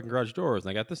painted my fucking garage doors and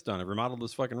I got this done. I remodeled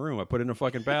this fucking room. I put in a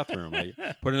fucking bathroom. I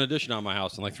put an addition on my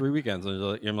house in like 3 weekends.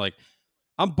 And I'm like,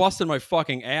 I'm busting my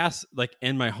fucking ass like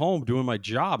in my home doing my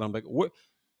job. And I'm like, what?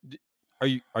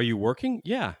 Are you working?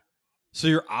 Yeah. So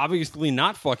you're obviously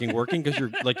not fucking working because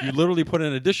you're like, you literally put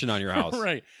an addition on your house.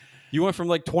 Right. You went from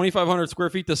like 2,500 square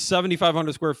feet to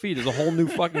 7,500 square feet. There's a whole new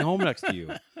fucking home next to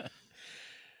you.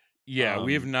 Yeah,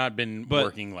 we have not been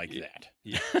working like that.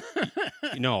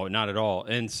 No, not at all.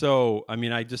 And so, I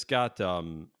mean, I just got,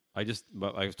 I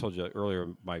told you earlier,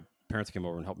 my parents came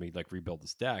over and helped me like rebuild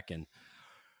this deck. And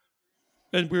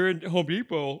we were in Home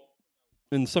Depot,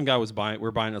 and some guy was buying,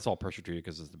 we're buying, it's all pressure treated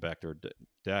because it's the backdoor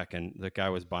deck. And the guy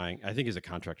was buying, I think he's a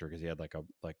contractor because he had like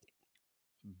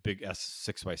big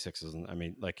 6x6s. And I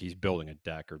mean, like he's building a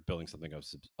deck or building something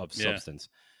of substance.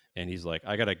 And he's like,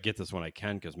 I got to get this when I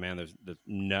can because, man,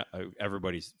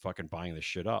 everybody's fucking buying this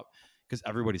shit up because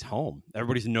everybody's home.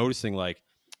 Everybody's noticing, like,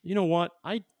 you know what?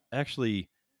 I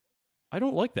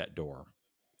don't like that door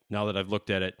now that I've looked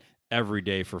at it every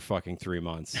day for fucking 3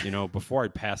 months. Before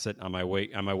I'd pass it on my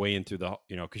way in through the,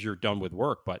 because you're done with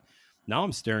work. But now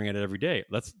I'm staring at it every day.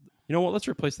 Let's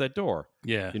replace that door.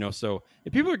 Yeah. So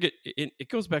if people it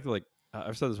goes back to like,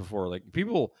 I've said this before, like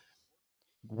people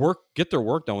get their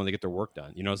work done when they get their work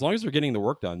done. As long as they're getting the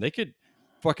work done, they could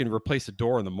fucking replace the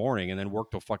door in the morning and then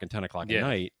work till fucking 10 o'clock at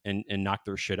night and knock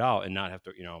their shit out and not have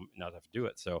to do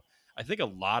it. So I think a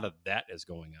lot of that is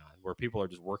going on where people are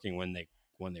just working when they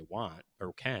want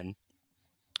or can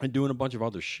and doing a bunch of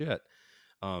other shit.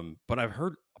 But I've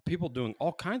heard people doing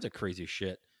all kinds of crazy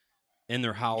shit in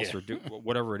their house or do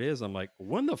whatever it is. I'm like,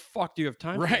 when the fuck do you have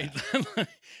time for that?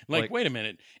 like, wait a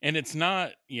minute. And it's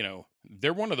not,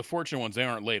 they're one of the fortunate ones. They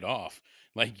aren't laid off.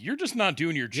 Like, you're just not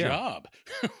doing your job.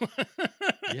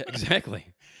 Yeah, exactly.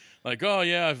 Like, oh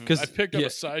yeah, I've picked up a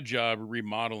side job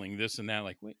remodeling this and that.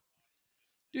 Like, wait,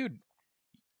 dude,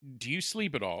 do you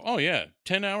sleep at all? Oh yeah,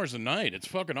 10 hours a night. It's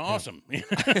fucking awesome.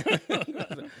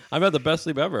 I've had the best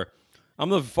sleep ever. I'm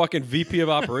the fucking VP of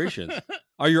operations.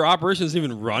 Are your operations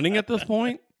even running at this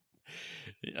point?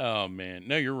 Oh man,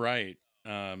 no, you're right.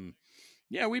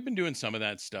 Yeah, we've been doing some of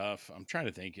that stuff. I'm trying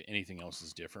to think anything else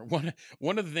is different.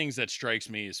 One of the things that strikes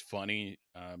me as funny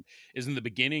is in the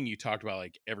beginning you talked about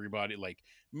like everybody like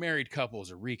married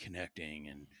couples are reconnecting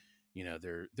and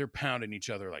they're pounding each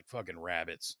other like fucking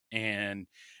rabbits and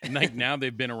like now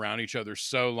they've been around each other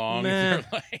so long and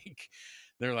Meh.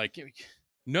 they're like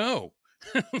no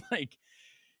like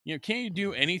can't you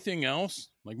do anything else?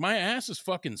 Like my ass is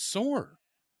fucking sore.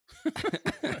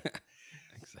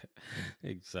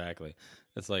 Exactly.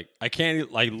 It's like I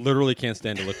literally can't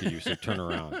stand to look at you, so turn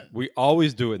around. We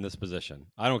always do it in this position.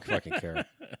 I don't fucking care.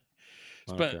 I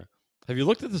don't But care. Have you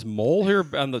looked at this mole here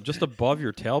on just above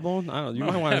your tailbone? I don't. You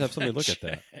might want to have somebody look at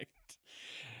that.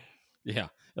 Yeah,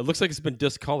 it looks like it's been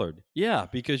discolored. Yeah,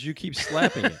 because you keep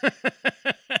slapping it.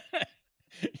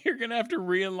 You're gonna have to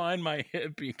realign my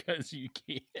hip because you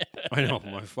can't. I know,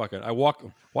 my fucking. I walk.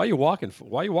 Why are you walking?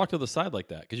 Why you walk to the side like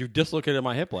that? Because you dislocated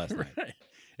my hip last night. Right.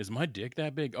 Is my dick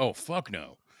that big? Oh fuck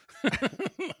no.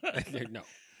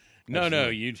 No. No.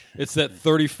 You. It's that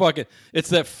 30 fucking. It's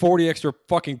that 40 extra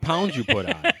fucking pounds you put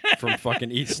on from fucking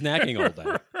snacking all day.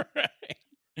 Right.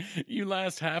 You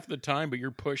last half the time, but you're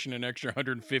pushing an extra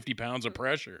 150 pounds of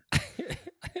pressure.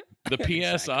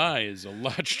 The PSI is a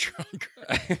lot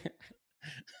stronger.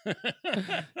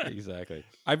 Exactly.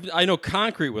 I know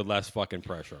concrete with less fucking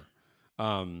pressure.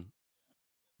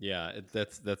 Yeah,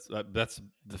 that's the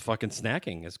fucking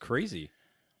snacking is crazy.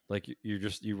 Like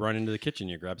you run into the kitchen,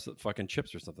 you grab some fucking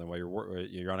chips or something while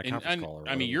you're on a conference call. Or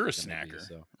I mean, you're a it may be, snacker,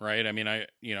 so. right? I mean,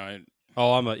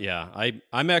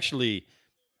 I'm actually,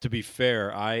 to be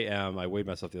fair, I weighed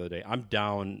myself the other day. I'm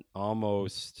down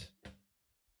almost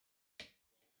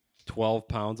 12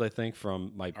 pounds, I think,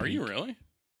 from my peak. Are you really?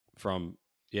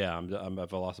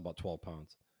 I've lost about 12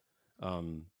 pounds.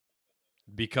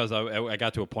 Because I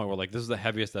got to a point where like this is the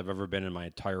heaviest I've ever been in my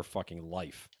entire fucking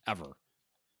life ever,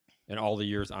 and all the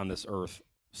years on this earth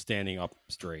standing up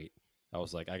straight. I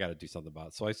was like, I got to do something about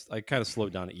it. So I kind of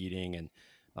slowed down eating and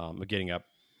getting up.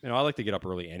 I like to get up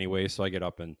early anyway, so I get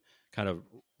up and kind of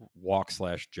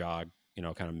walk/jog.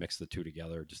 Kind of mix the two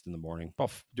together just in the morning.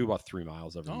 Do about 3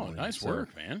 miles every morning. Oh, nice work,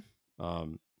 man.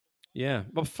 Yeah,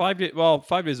 about 5 days. Well,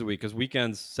 5 days a week because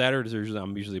weekends, Saturdays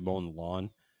I'm usually mowing the lawn.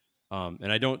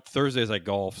 And I don't Thursdays I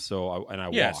golf, so I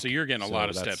walk. So you're getting a lot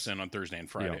of steps in on Thursday and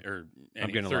Friday,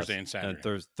 I'm getting Thursday and Saturday.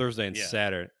 And Thursday and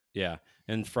Saturday, yeah.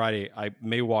 And Friday I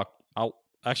may walk. I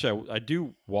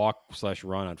do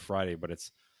walk/run on Friday, but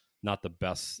it's not the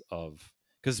best because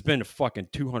it's been fucking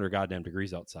 200 goddamn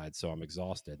degrees outside, so I'm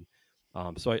exhausted.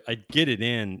 So I get it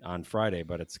in on Friday,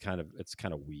 but it's kind of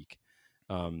weak.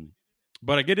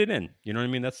 But I get it in. You know what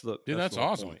I mean? That's the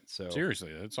awesome. Point. So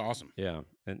seriously, that's awesome. Yeah,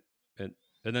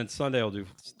 and then Sunday I'll do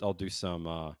some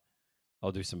yard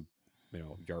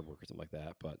work or something like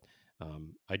that. But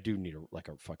I do need a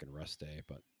fucking rest day.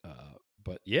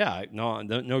 But yeah,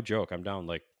 no joke. I'm down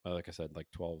like I said, like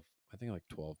 12. I think like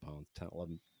 12 pounds,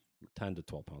 10 to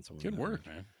 12 pounds. Good work,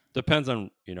 man. Depends on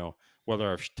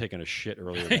whether I've taken a shit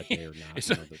earlier that day or not.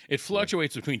 It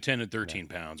fluctuates between 10 and 13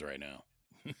 pounds right now.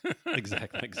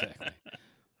 Exactly.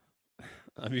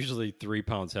 I'm usually 3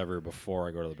 pounds heavier before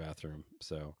I go to the bathroom.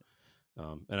 So.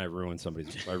 And I ruined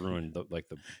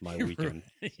my weekend.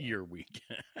 Your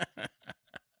weekend.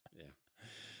 Yeah.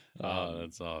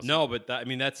 That's awesome. No, but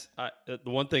that's the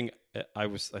one thing I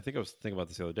think I was thinking about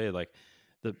this the other day. Like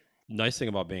the nice thing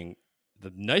about working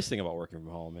from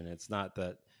home, and it's not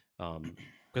that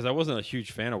because I wasn't a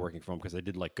huge fan of working from home because I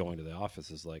did like going to the office.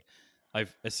 Is like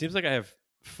it seems like I have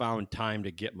found time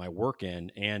to get my work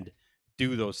in and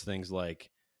do those things like.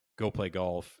 Go play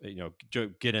golf,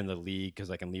 get in the league because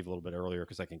I can leave a little bit earlier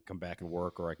because I can come back and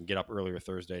work, or I can get up earlier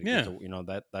Thursday to get to,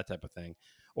 that type of thing,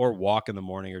 or walk in the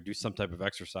morning or do some type of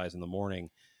exercise in the morning.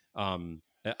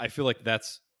 I feel like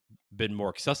that's been more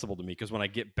accessible to me because when I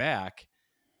get back,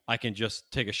 I can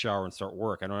just take a shower and start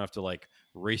work. I don't have to like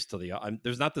race to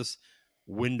there's not this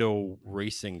window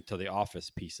racing to the office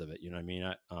piece of it. You know what I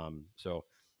mean? So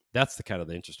that's the kind of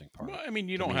the interesting part. Well, I mean,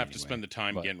 you don't have to spend the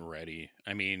time getting ready.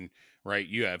 I mean, right?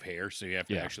 You have hair, so you have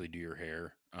to actually do your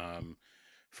hair.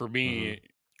 For me,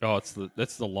 that's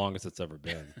the longest it's ever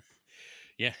been.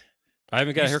 Yeah, I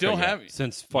haven't got a haircut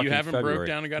since fucking You haven't February. broke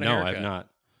down and got a haircut? No, I have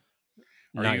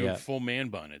not. Are you a full man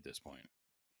bun at this point?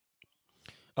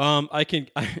 I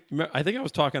think I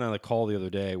was talking on the call the other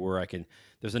day where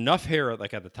there's enough hair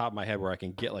like at the top of my head where I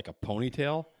can get like a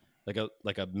ponytail.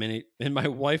 Like a mini, and my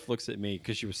wife looks at me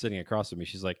because she was sitting across from me.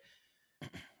 She's like,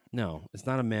 No, it's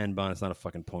not a man bun. It's not a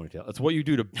fucking ponytail. It's what you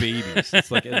do to babies.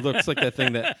 It's like it looks like that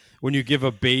thing that when you give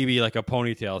a baby like a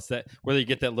ponytail, it's that where you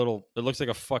get that little. It looks like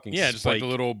a fucking just like the spike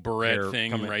little barrette hair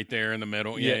thing coming- right there in the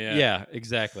middle. yeah,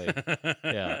 exactly.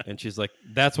 Yeah, and she's like,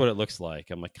 "That's what it looks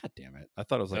like." I'm like, "God damn it!" I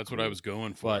thought it was like That's what I cool. was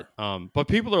going for. But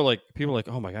people are like,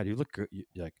 "Oh my god, you look good."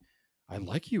 You're like, I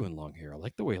like you in long hair. I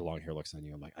like the way long hair looks on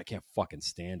you. I'm like, I can't fucking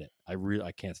stand it. I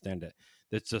can't stand it.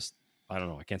 It's just, I don't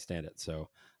know. I can't stand it. So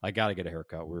I got to get a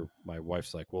haircut. Where my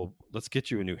wife's like, well, let's get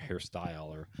you a new hairstyle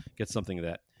or get something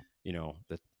that,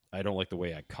 that I don't like the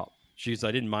way I cut. I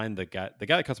didn't mind the guy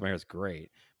that cuts my hair is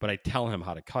great, but I tell him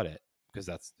how to cut it because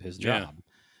that's his job.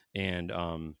 And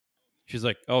she's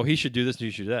like, oh, he should do this and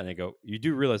you should do that. And I go, you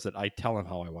do realize that I tell him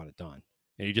how I want it done.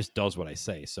 And he just does what I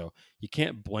say. So you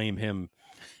can't blame him.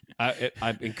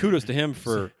 And kudos to him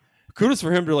for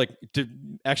him to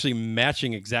actually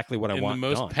matching exactly what I want. In the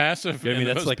most done. passive, I mean, the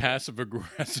that's most like passive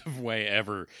aggressive way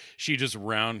ever. She just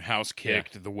roundhouse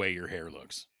kicked the way your hair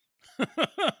looks.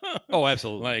 Oh,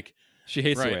 absolutely. Like she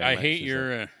hates the right. way I hate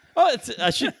your. Like,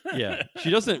 she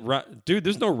doesn't. Dude,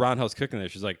 there's no roundhouse kicking there.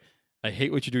 She's like, I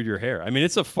hate what you do to your hair. I mean,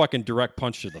 it's a fucking direct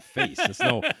punch to the face.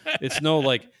 It's no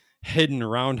like hidden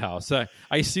roundhouse.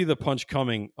 I see the punch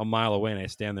coming a mile away, and I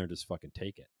stand there and just fucking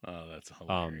take it. Oh, that's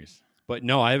hilarious. But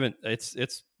no, I haven't.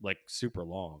 It's like super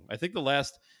long. I think the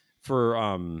last for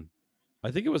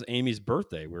I think it was Amy's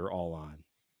birthday. We were all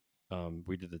on.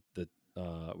 We did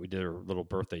we did a little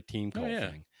birthday team call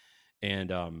thing,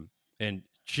 and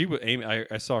she would Amy.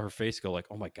 I saw her face go like,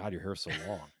 oh my god, your hair's so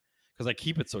long because I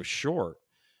keep it so short.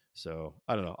 So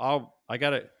I don't know. I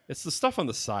got it. It's the stuff on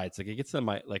the sides. Like it gets in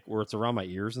my where it's around my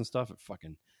ears and stuff. It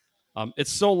fucking.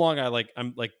 It's so long.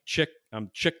 I'm chick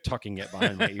tucking it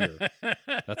behind my ear.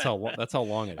 That's how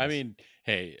long it is. I mean,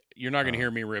 hey, you're not gonna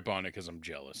hear me rip on it because I'm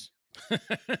jealous.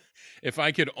 If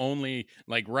I could only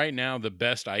right now, the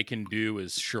best I can do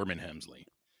is Sherman Hemsley.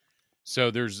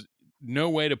 So there's no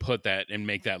way to put that and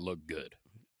make that look good.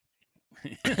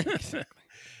 Exactly.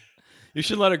 You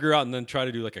should let it grow out and then try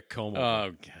to do like a comb over.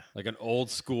 Oh, like an old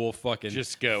school fucking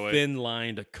just go thin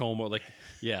lined comb over.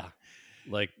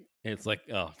 It's like,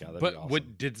 oh god, that'd be awesome.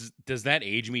 What does that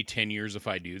age me 10 years if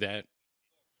I do that?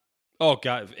 Oh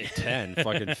god, 10,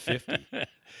 fucking 50.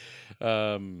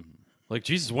 Like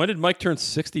Jesus, when did Mike turn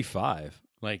 65?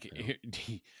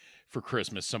 For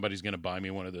Christmas, somebody's gonna buy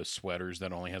me one of those sweaters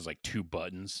that only has like 2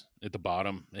 buttons at the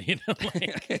bottom, and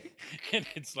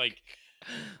it's like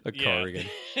a cardigan.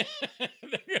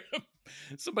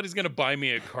 Somebody's gonna buy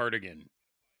me a cardigan.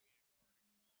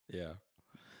 Yeah,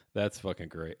 that's fucking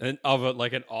great. And of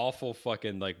an awful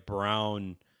fucking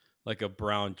brown, like a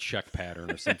brown check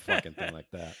pattern or some fucking thing like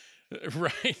that.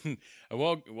 Right.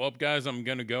 Well, guys, I'm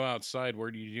gonna go outside. What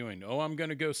are you doing? Oh, I'm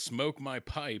gonna go smoke my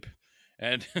pipe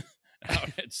out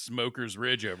at Smoker's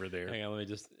Ridge over there. Hang on, let me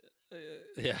just.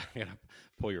 I gotta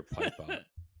pull your pipe out.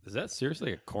 Is that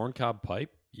seriously a corncob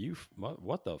pipe?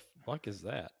 What the fuck is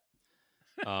that?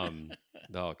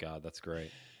 Oh god, that's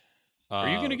great. Are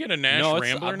you gonna get a Nash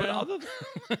Rambler now?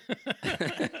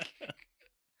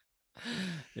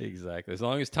 Exactly. As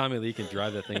long as Tommy Lee can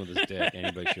drive that thing with his dick,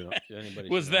 anybody should.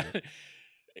 Was that?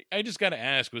 I just got to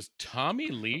ask: was Tommy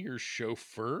Lee your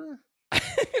chauffeur?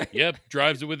 Yep,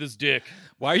 drives it with his dick.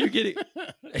 Why are you getting?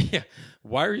 Yeah.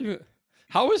 Why are you?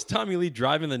 How is Tommy Lee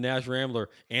driving the Nash Rambler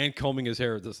and combing his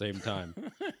hair at the same time?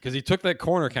 Because he took that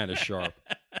corner kind of sharp.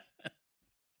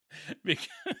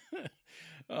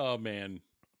 Oh man.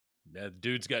 That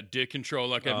dude's got dick control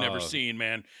like I've never seen,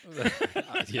 man.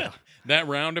 Yeah. That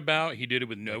roundabout, he did it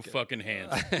with no fucking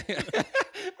hands.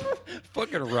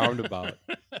 Fucking roundabout.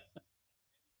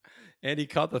 And he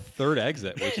caught the third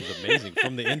exit, which is amazing,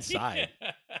 from the inside.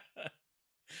 Yeah.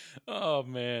 Oh,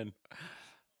 man.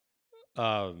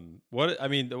 What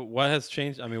has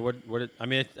changed? I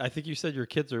mean, I think you said your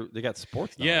kids they got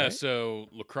sports now, yeah, right? So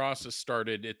lacrosse has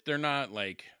started. They're not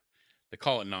they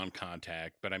call it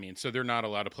non-contact, but I mean, so they're not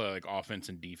allowed to play offense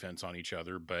and defense on each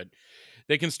other, but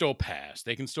they can still pass.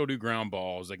 They can still do ground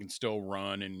balls. They can still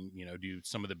run and, do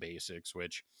some of the basics,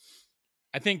 which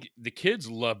I think the kids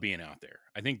love being out there.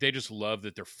 I think they just love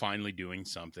that they're finally doing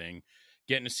something,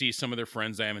 getting to see some of their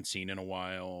friends they haven't seen in a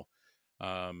while.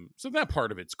 So that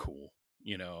part of it's cool.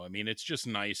 I mean, it's just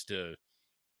nice to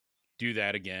do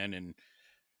that again. And,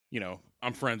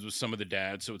 I'm friends with some of the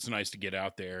dads, so it's nice to get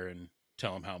out there and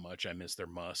tell them how much I miss their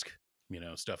musk,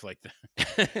 stuff like that.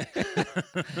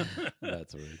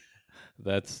 That's weird.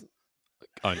 That's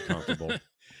uncomfortable.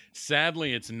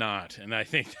 Sadly, it's not. And I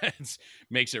think that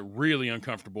makes it really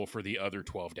uncomfortable for the other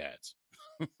 12 dads.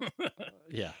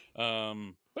 Yeah.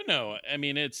 But no, I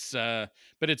mean,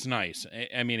 but it's nice.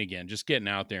 I mean, again, just getting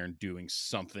out there and doing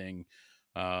something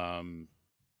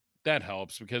That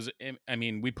helps because I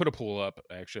mean, we put a pool up.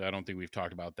 Actually, I don't think we've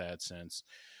talked about that since.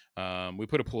 We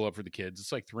put a pool up for the kids.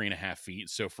 It's like 3.5 feet.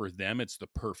 So for them, it's the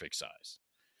perfect size.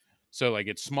 So like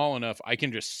it's small enough I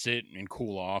can just sit and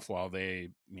cool off while they,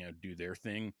 do their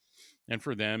thing. And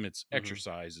for them, it's Mm-hmm.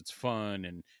 exercise, it's fun,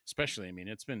 and especially, I mean,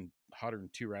 it's been hotter than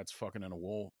two rats fucking in a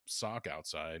wool sock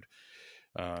outside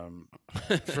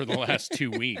for the last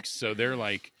 2 weeks. So they're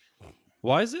like,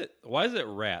 Why is it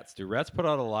rats? Do rats put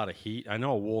out a lot of heat? I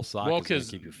know a wool sock well, is going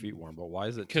to keep your feet warm, but why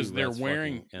is it two because they're rats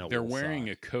wearing fucking in a they're wool wearing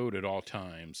sock? a coat at all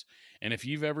times. And if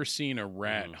you've ever seen a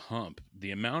rat Mm. hump,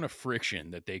 the amount of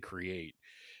friction that they create,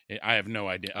 I have no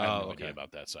idea. I have Oh, no okay. idea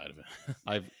about that side of it.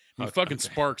 I've I mean, okay, fucking okay.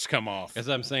 sparks come off. As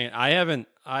I'm saying, I haven't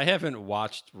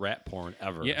watched rat porn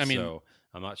ever. Yeah, I mean, so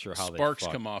I'm not sure how sparks they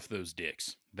fuck. come off those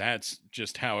dicks. That's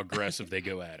just how aggressive they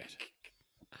go at it.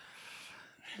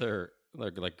 They're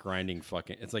like grinding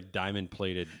fucking. It's like diamond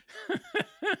plated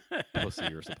pussy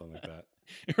or something like that.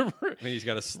 I mean, he's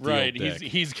got a steel Right, dick.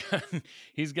 he's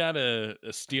got a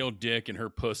steel dick, and her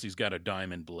pussy's got a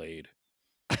diamond blade.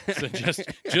 So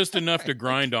just enough to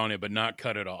grind on it, but not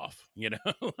cut it off.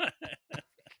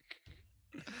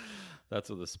 That's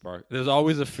what the spark. There's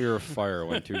always a fear of fire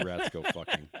when two rats go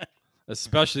fucking,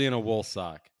 especially in a wool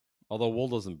sock. Although wool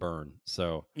doesn't burn,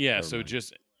 so Yeah. never So mind.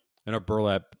 just, in a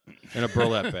burlap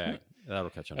bag that'll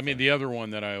catch on. I mean, fire. the other one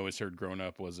that I always heard growing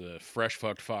up was a fresh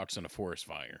fucked fox in a forest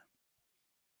fire.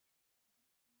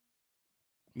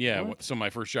 Yeah, What? so my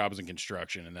first job was in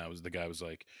construction, and the guy was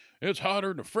like, "It's hotter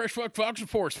than a fresh fucked fox in a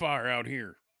forest fire out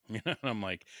here." And I'm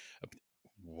like,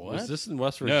 "What?" Was this in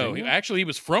West No, Virginia? actually, he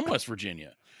was from West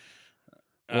Virginia.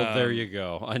 Well, there you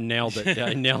go. I nailed it.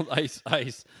 I nailed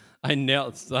I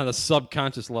nailed it on a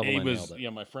subconscious level. He I was, nailed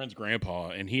it. my friend's grandpa,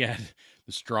 and he had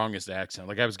the strongest accent.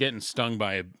 Like I was getting stung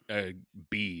by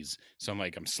bees, so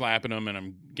I'm slapping him and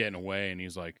I'm getting away, and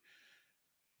he's like,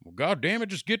 "Well, God damn it,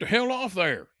 just get the hell off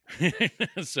there."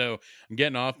 So I'm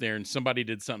getting off there, and somebody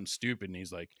did something stupid, and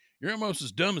he's like, "You're almost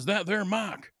as dumb as that there,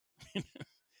 Mike."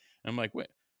 I'm like, "What?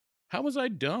 How was I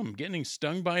dumb? Getting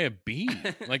stung by a bee?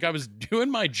 Like I was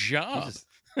doing my job." Jesus.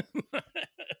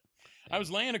 I was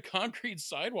laying a concrete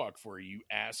sidewalk for you,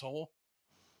 asshole.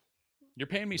 You're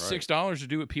paying me Right. $6 to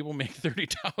do what people make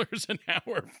 $30 an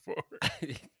hour for.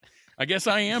 I guess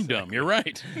I am dumb. You're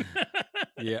right.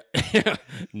 Yeah.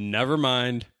 Never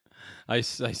mind. I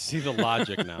see the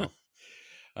logic now.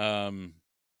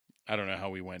 I don't know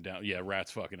how we went down. Yeah,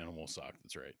 rats fucking in a wool sock.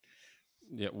 That's right.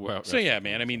 Yeah. Well. So yeah,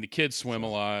 man. I mean, the kids swim a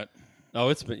lot. Oh,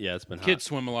 it's been hot. Kids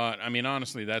swim a lot. I mean,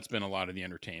 honestly, that's been a lot of the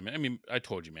entertainment. I mean, I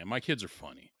told you, man, my kids are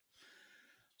funny.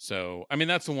 So, I mean,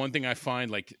 that's the one thing I find,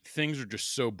 like, things are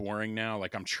just so boring now.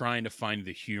 Like, I'm trying to find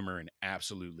the humor in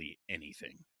absolutely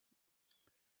anything.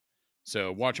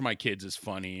 So, watching my kids is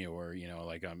funny, or,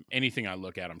 like, anything I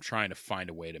look at, I'm trying to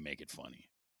find a way to make it funny.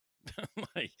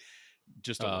 Like,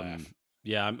 just a laugh.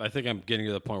 Yeah, I think I'm getting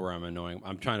to the point where I'm annoying.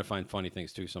 I'm trying to find funny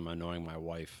things too, so I'm annoying my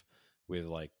wife with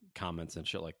like comments and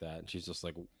shit like that, and she's just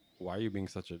like, "Why are you being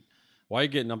such a? Why are you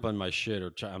getting up on my shit?"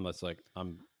 Or I'm just like,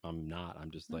 I'm not. I'm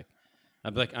just like,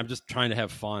 I'm just trying to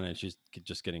have fun, and she's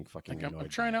just getting fucking Like, annoyed. I'm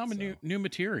trying by out it, new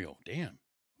material. Damn.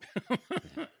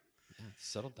 Yeah,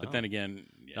 settle down. But then again,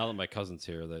 now that my cousin's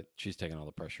here, that she's taking all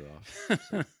the pressure off.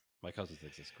 So my cousin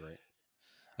thinks it's great.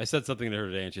 I said something to her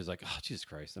today, and she's like, "Oh, Jesus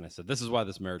Christ!" And I said, "This is why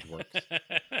this marriage works."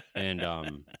 And I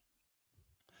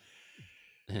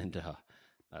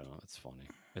don't know. It's funny.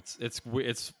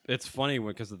 It's funny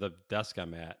because of the desk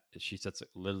I'm at. She sits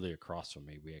literally across from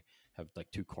me. We have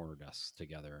like two corner desks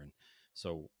together, and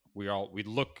so we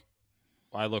look.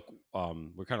 I look.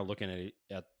 We're kind of looking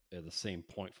at the same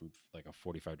point from like a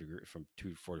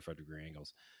 45-degree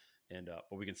angles, and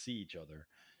but we can see each other.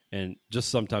 And just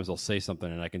sometimes I'll say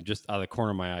something, and I can just out of the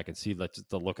corner of my eye, I can see the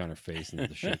look on her face and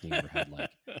the shaking of her head, like,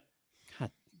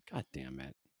 God damn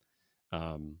it.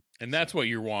 And that's what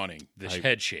you're wanting, this I-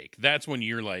 head shake. That's when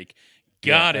you're like,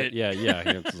 got it. Yeah.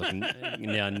 It's like,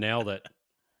 yeah, nailed it.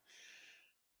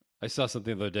 I saw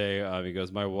something the other day. He goes,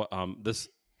 this.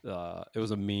 It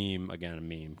was a meme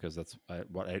because that's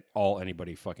all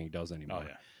anybody fucking does anymore.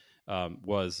 Oh, yeah.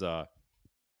 Was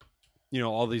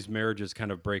all these marriages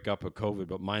kind of break up with COVID,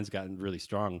 but mine's gotten really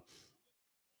strong.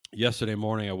 Yesterday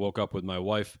morning, I woke up with my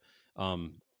wife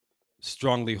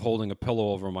strongly holding a pillow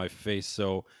over my face,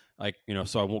 so I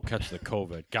won't catch the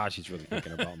COVID. God, she's really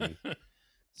thinking about me.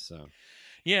 So,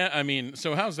 yeah, I mean,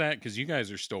 so how's that? Because you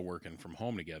guys are still working from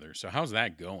home together. So how's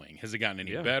that going? Has it gotten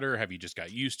any better? Have you just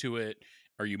got used to it?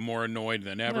 Are you more annoyed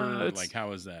than ever? Like,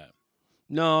 how is that?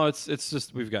 No, it's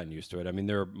just we've gotten used to it. I mean,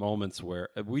 there are moments where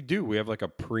we have like a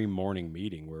pre-morning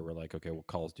meeting where we're like, okay, what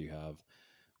calls do you have?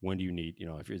 when do you need,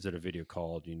 if is it a video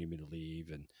call? Do you need me to leave?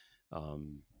 And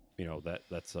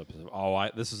that's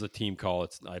this is a team call.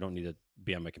 I don't need to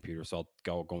be on my computer, so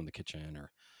I'll go in the kitchen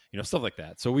or stuff like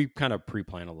that. So we kind of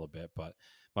pre-plan a little bit, but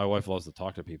my wife loves to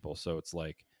talk to people, so it's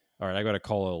like, all right, I got a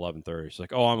call at 11:30. She's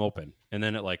like, oh, I'm open. And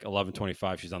then at like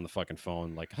 11:25, she's on the fucking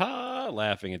phone, like,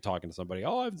 laughing and talking to somebody.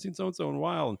 Oh, I haven't seen so-and-so in a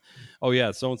while. And, oh, yeah,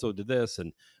 so-and-so did this.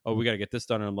 And, oh, we got to get this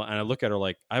done. And I look at her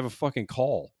like, I have a fucking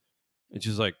call. And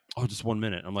she's like, oh, just 1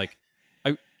 minute. I'm like,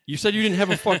 you said you didn't have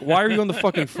a why are you on the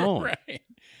fucking phone? Right.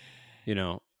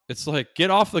 It's like, get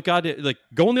off the goddamn, like,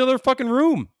 go in the other fucking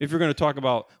room if you're going to talk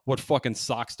about what fucking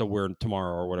socks to wear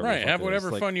tomorrow or whatever. Right. Have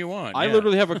whatever fun you want. I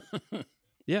literally have a...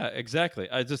 Yeah, exactly.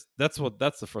 That's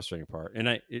the frustrating part. And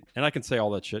I can say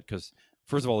all that shit because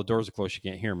first of all, the doors are closed. She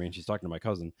can't hear me, and she's talking to my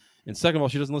cousin. And second of all,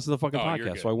 she doesn't listen to the fucking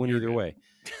podcast, so I win either way.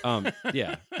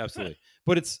 Yeah, absolutely.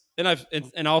 But it's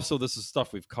and also this is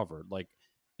stuff we've covered. Like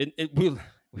we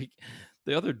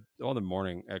the other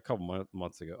morning, a couple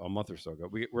months ago, a month or so ago,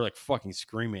 we're like fucking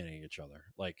screaming at each other.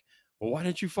 Like, well, why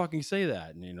didn't you fucking say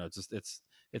that? And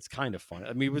it's kind of fun.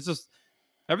 I mean, it was just.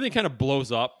 Everything kind of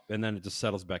blows up and then it just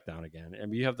settles back down again. I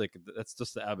mean, you have that's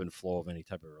just the ebb and flow of any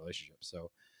type of relationship. So,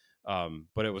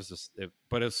 but it was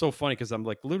so funny because I'm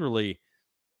like, literally,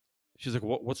 she's like,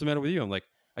 what's the matter with you? I'm like,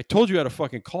 I told you I had a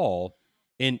fucking call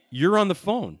and you're on the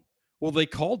phone. Well, they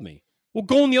called me. Well,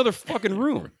 go in the other fucking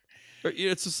room.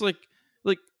 It's just like,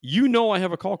 I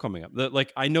have a call coming up.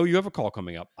 Like, I know you have a call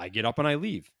coming up. I get up and I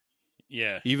leave.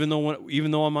 Yeah. Even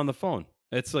though I'm on the phone,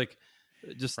 it's like,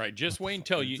 just right. Just wait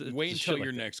until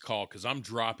your next call because I'm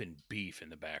dropping beef in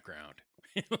the background.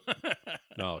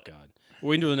 Oh God!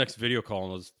 Wait until the next video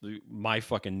call and my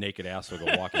fucking naked ass will go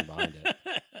walking behind it.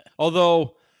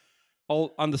 Although,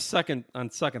 on second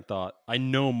thought, I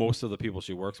know most of the people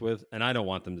she works with, and I don't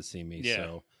want them to see me. Yeah.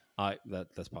 So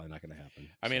that's probably not going to happen.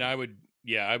 I mean, I would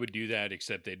do that,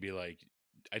 except they'd be like,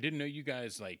 I didn't know you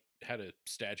guys like had a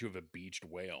statue of a beached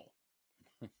whale.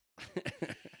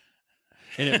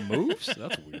 And it moves?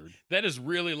 That's weird. That is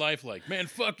really lifelike. Man,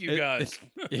 fuck you guys.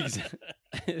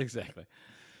 Exactly.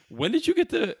 When did you get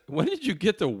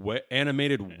the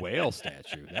animated whale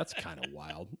statue? That's kind of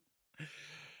wild.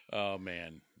 Oh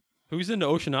man. Who's into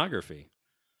oceanography?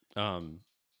 Oh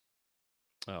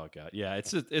God. Yeah,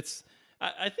 it's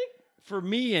I think for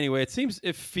me anyway,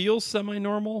 it feels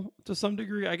semi-normal to some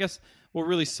degree. I guess what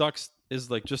really sucks is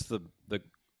like just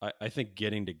I think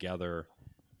getting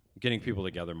people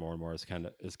together more and more is kind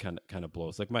of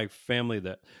blows. Like my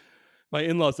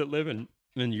in-laws that live in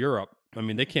Europe. I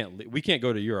mean, we can't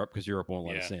go to Europe because Europe won't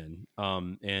let us in.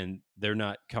 And they're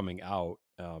not coming out.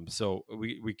 So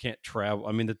we can't travel.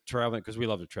 I mean, the traveling because we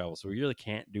love to travel, so we really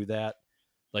can't do that.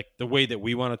 Like the way that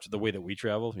we want to, the way that we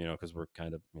travel, because we're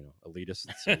kind of elitist,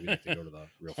 so we like to go to the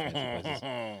real fancy places.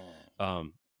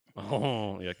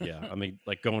 Yeah. I mean,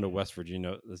 like going to West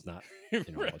Virginia is not,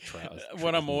 right.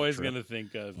 What I'm always going to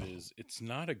think of is it's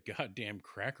not a goddamn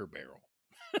Cracker Barrel.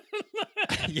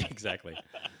 Yeah, exactly.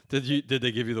 Did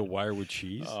they give you the wire with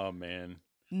cheese? Oh man,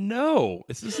 no!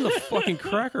 This isn't a fucking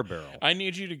Cracker Barrel. I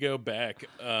need you to go back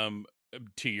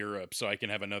to Europe so I can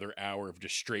have another hour of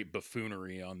just straight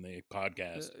buffoonery on the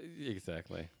podcast.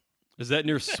 Exactly. Is that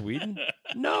near Sweden?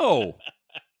 No.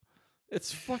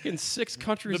 It's fucking 6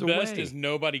 countries away. The best is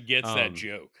nobody gets that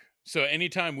joke. So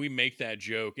anytime we make that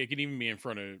joke, it could even be in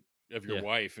front of your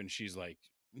wife, and she's like,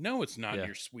 no, it's not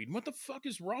near Sweden. What the fuck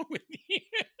is wrong with you?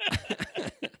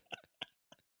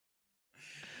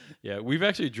 Yeah, we've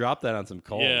actually dropped that on some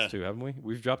calls too, haven't we?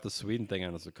 We've dropped the Sweden thing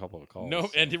on us a couple of calls. No, so.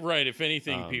 And right, if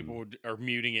anything, people are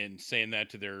muting it and saying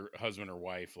that to their husband or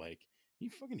wife, like,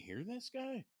 you fucking hear this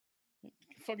guy?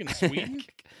 Fucking Sweden?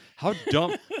 How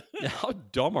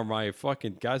dumb are my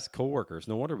fucking guys' coworkers?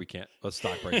 No wonder we can't. A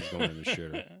stock price is going in the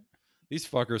shitter. These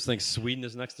fuckers think Sweden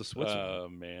is next to Switzerland. Oh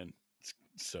man,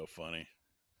 it's so funny.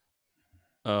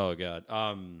 Oh God.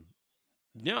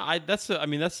 Yeah, that's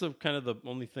the kind of the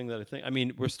only thing that I think. I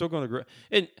mean, we're still going to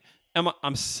and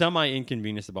I'm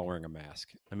semi-inconvenienced about wearing a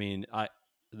mask. I mean, I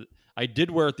did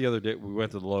wear it the other day. We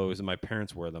went to the Lowe's and my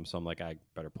parents wear them, so I'm like, I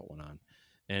better put one on.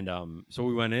 And so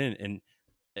we went in, and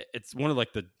it's one of like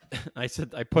I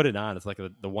put it on. It's like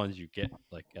the ones you get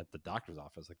like at the doctor's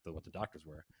office, like what the doctors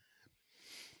wear.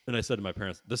 And I said to my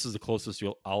parents, "This is the closest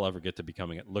I'll ever get to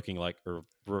looking like or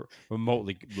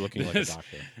remotely looking like a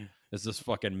doctor." Is this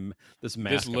fucking this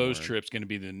mask? This Lowe's trip's going to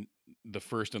be the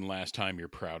first and last time you're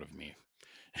proud of me.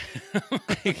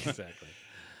 Exactly.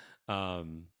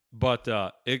 But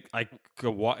it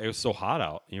was so hot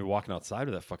out, and you're walking outside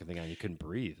with that fucking thing on, you couldn't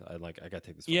breathe. I gotta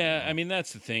take this. Yeah, I mean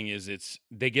that's the thing is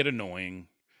they get annoying.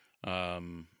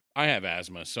 I have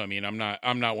asthma, so I mean, I'm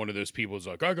not one of those people who's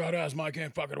like, I got asthma, I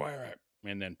can't fucking wear it,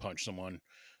 and then punch someone.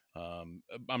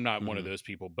 I'm not one of Hmm. those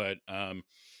people, but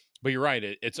you're right.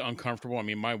 It's uncomfortable. I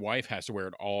mean, my wife has to wear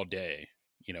it all day,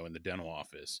 in the dental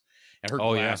office, and her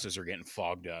Oh yeah, glasses are getting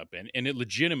fogged up. And it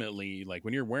legitimately, like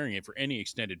when you're wearing it for any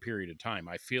extended period of time,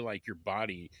 I feel like your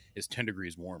body is 10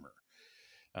 degrees warmer.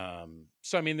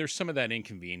 So I mean, there's some of that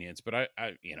inconvenience, but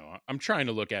I'm trying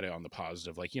to look at it on the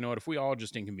positive. Like, you know what, if we all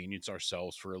just inconvenience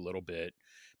ourselves for a little bit,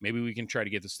 maybe we can try to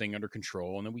get this thing under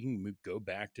control, and then we can go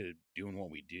back to doing what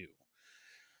we do.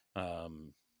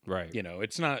 Um, right.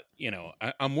 it's not,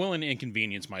 I'm willing to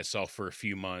inconvenience myself for a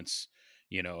few months,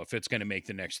 if it's going to make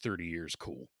the next 30 years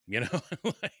cool,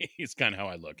 like, it's kind of how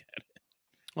I look at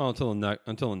Well, until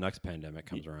the next pandemic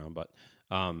comes around, but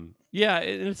yeah,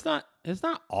 it's not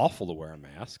awful to wear a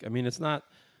mask. I mean, it's not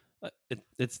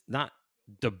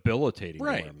debilitating to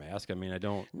wear Right. a mask. I mean, I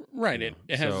don't, Right. It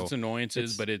has its so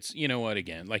annoyances, it's but it's, you know what,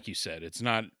 again, like you said, it's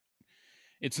not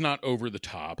over the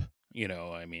top,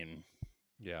 I mean,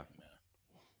 yeah,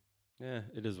 yeah,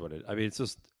 it is what it. I mean, it's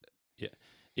just yeah,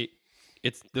 it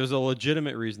it's there's a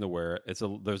legitimate reason to wear it.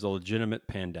 There's a legitimate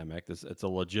pandemic. It's a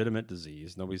legitimate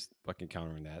disease. Nobody's fucking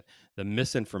countering that. The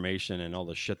misinformation and all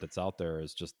the shit that's out there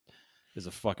is a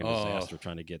fucking oh, disaster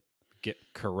trying to get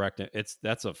correct.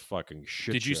 That's a fucking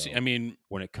shit did you see, show I mean,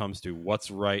 when it comes to what's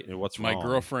right and what's my wrong.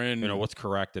 girlfriend, What's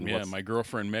correct and yeah, what's my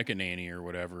girlfriend Mecha Nanny or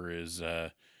whatever is,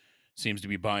 seems to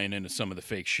be buying into some of the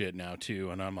fake shit now too.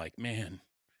 And I'm like, man,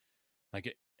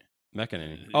 like,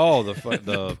 mechanism. Oh, the press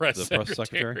the press secretary.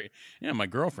 secretary. Yeah, my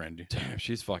girlfriend. Damn,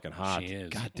 she's fucking hot. She is.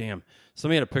 God damn.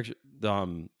 Somebody had a picture.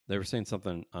 They were saying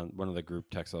something on one of the group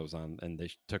texts I was on, and they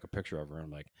took a picture of her. And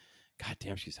I'm like, God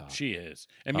damn, she's hot. She is.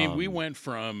 I mean, we Um, went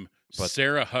from but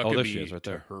Sarah there she Huckabee is, right to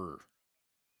there. her.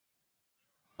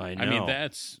 I I mean, know.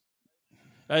 that's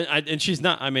And she's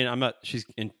not. I mean, I'm not. She's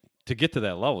in to get to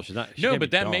that level. She's not. She no, can't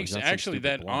but be that dumb. makes She's not some actually stupid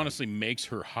that blonde. honestly makes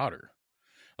her hotter.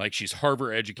 Like, she's Harvard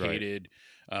Right. educated.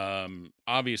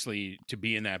 Obviously, to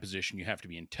be in that position, you have to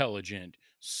be intelligent,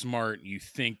 smart. You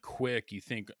think quick. You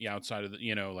think outside of the,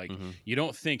 like, Mhm. you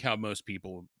don't think how most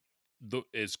people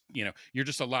you're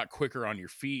just a lot quicker on your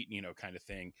feet, kind of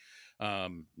thing.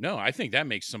 No, I think that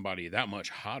makes somebody that much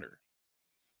hotter.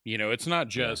 It's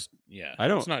not Yeah. just, I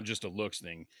don't. it's not just a looks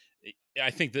thing. I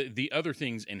think the other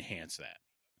things enhance that,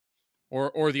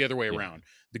 or the other way Yeah. around.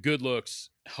 The good looks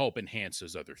help enhance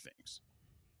those other things.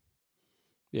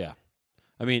 Yeah.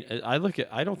 I mean, I look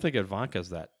at. I don't think Ivanka's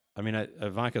that. I mean,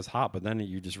 Ivanka's hot, but then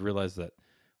you just realize that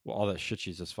all that shit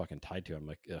she's just fucking tied to. I'm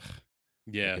like, ugh.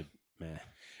 Yeah, Man.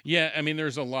 yeah. I mean,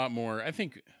 there's a lot more. I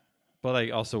think. But I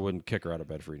also wouldn't kick her out of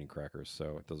bed for eating crackers,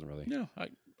 so it doesn't really. No,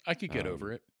 I could get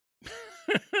over it.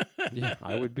 Yeah,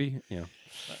 I would be.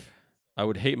 I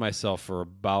would hate myself for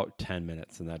about 10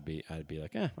 minutes, and I'd be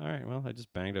like, all right, well, I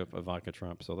just banged a Ivanka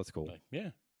Trump, so that's cool. Like,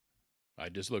 yeah, I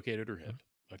dislocated her hip.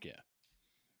 Like, yeah.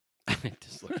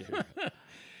 Dislocated.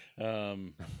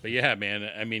 But yeah, man.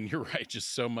 I mean, you're right.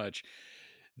 Just so much.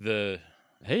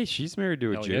 Hey, she's married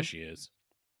to a Hell Jew. yeah, she is.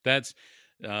 That's,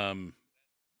 yeah.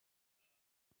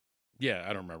 I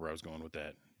don't remember where I was going with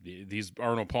that. These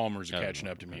Arnold Palmers are I don't catching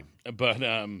know. up to me. But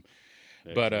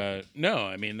no.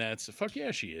 I mean, that's fuck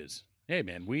yeah, she is. Hey,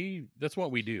 man, that's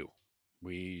what we do.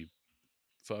 We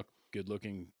fuck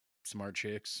good-looking, smart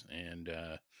chicks and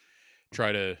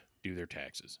try to do their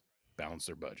taxes, balance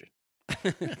their budget.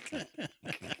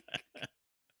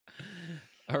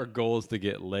 Our goal is to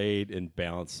get laid and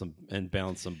balance some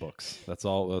books. That's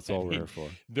all we're here for.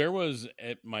 There was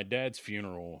at my dad's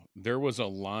funeral, there was a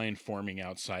line forming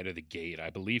outside of the gate. I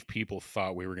believe people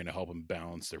thought we were going to help them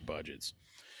balance their budgets.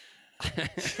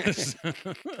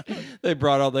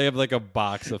 They have like a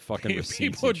box of fucking receipts.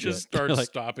 People and just shit. start Like,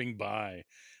 stopping by.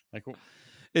 Like,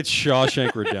 it's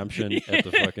Shawshank Redemption at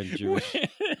the fucking Jewish when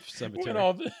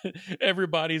cemetery.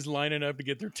 everybody's lining up to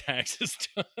get their taxes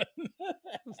done.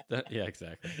 Yeah,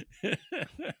 exactly.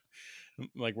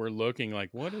 Like, we're looking like,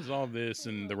 what is all this?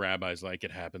 And the rabbi's like,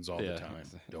 it happens all the time.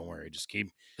 Don't worry, just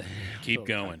keep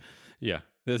going. Yeah,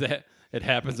 it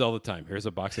happens all the time. Here's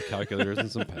a box of calculators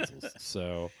and some pencils.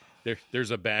 So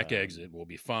there's a back exit. We'll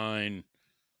be fine.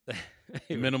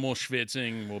 Minimal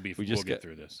schwitzing. We'll get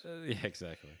through this. Yeah,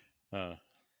 exactly.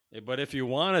 But if you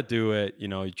want to do it,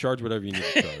 you charge whatever you need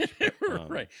to charge. But,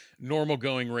 right. Normal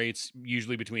going rates,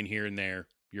 usually between here and there.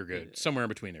 You're good. Somewhere in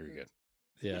between there, you're good.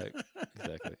 Yeah,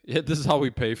 exactly. Yeah, this is how we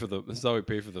pay for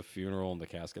the funeral and the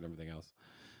casket and everything else.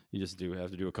 You just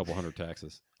have to do a couple hundred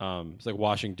taxes. It's like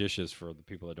washing dishes for the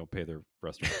people that don't pay their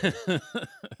restaurant.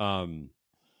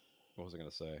 What what was I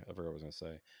gonna say? I forgot what I was gonna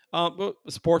say. But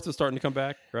sports is starting to come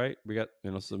back, right? We got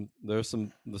there's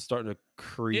starting to Yeah,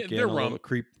 creak in they're a little,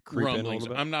 creep in a rumblings.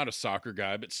 little bit. I'm not a soccer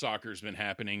guy, but soccer's been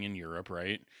happening in Europe,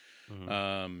 right?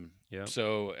 Yeah.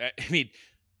 So I mean,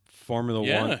 Formula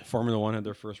One had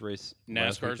their first race.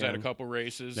 NASCAR's had a couple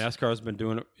races. NASCAR's been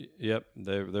doing it. Yep,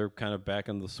 they're kind of back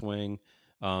in the swing.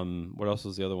 What else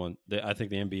was the other one? I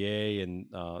think the NBA and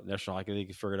National Hockey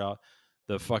League figured out.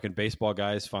 The fucking baseball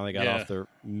guys finally got off their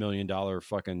 $1 million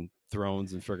fucking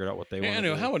thrones and figured out what they want. I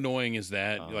know, how annoying is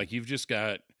that? Like, you've just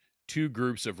got two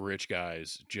groups of rich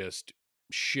guys just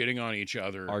shitting on each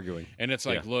other, arguing, and it's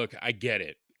like, look, I get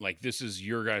it. Like, this is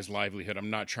your guys' livelihood.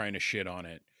 I'm not trying to shit on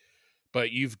it,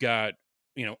 but you've got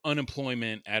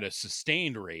unemployment at a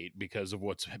sustained rate because of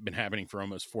what's been happening for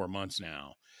almost 4 months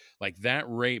now. Like, that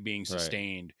rate being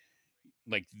sustained.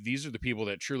 Like, these are the people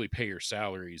that truly pay your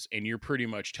salaries, and you're pretty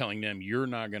much telling them you're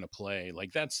not going to play.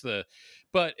 Like,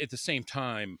 but at the same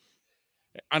time,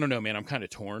 I don't know, man, I'm kind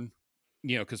of torn,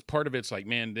 because part of it's like,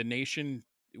 man, the nation,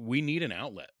 we need an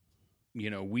outlet.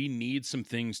 We need some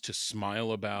things to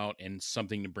smile about and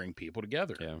something to bring people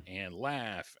together and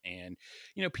laugh. And,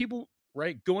 people,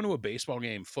 right, going to a baseball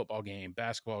game, football game,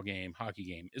 basketball game, hockey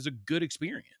game is a good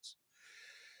experience.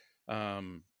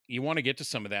 You want to get to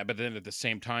some of that, but then at the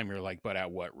same time, you're like, but at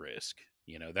what risk?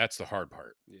 That's the hard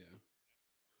part. Yeah.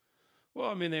 Well,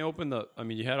 I mean,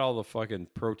 you had all the fucking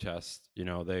protests,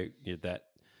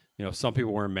 some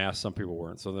people wearing masks, some people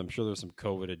weren't. So I'm sure there's some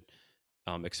COVID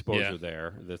exposure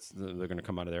there. They're going to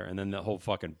come out of there. And then the whole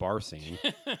fucking bar scene,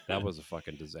 that was a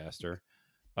fucking disaster.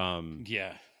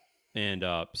 Yeah. And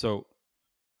so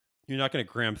you're not going to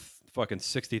cram fucking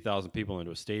 60,000 people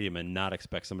into a stadium and not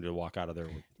expect somebody to walk out of there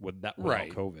with that without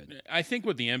COVID. I think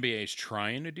what the NBA is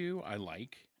trying to do, I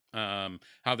like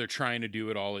how they're trying to do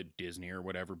it all at Disney or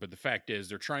whatever. But the fact is,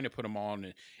 they're trying to put them all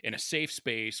in a safe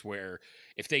space where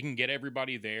if they can get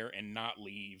everybody there and not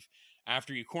leave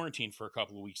after you quarantine for a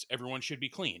couple of weeks, everyone should be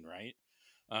clean, right?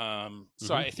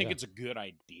 So I think it's a good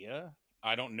idea.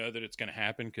 I don't know that it's going to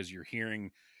happen because you're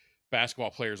hearing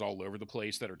basketball players all over the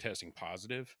place that are testing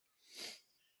positive.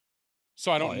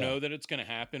 So I don't know that it's going to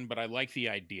happen, but I like the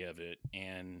idea of it.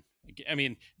 And I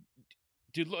mean,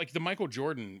 dude, like the Michael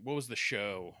Jordan, what was the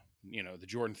show? The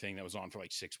Jordan thing that was on for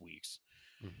like 6 weeks.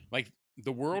 Like,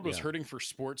 the world was hurting for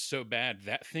sports so bad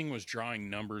that thing was drawing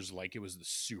numbers like it was the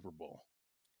Super Bowl.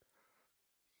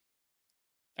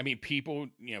 I mean, people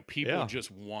just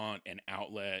want an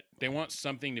outlet. They want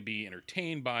something to be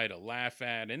entertained by, to laugh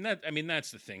at. And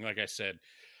that's the thing. Like I said,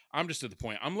 I'm just at the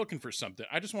point, I'm looking for something.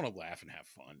 I just want to laugh and have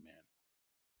fun, man.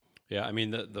 Yeah, I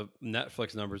mean, the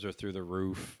Netflix numbers are through the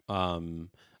roof.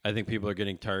 I think people are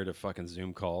getting tired of fucking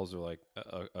Zoom calls. They're like,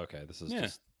 okay, this is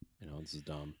just, this is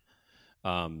dumb.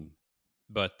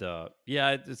 But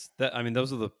it's that. I mean,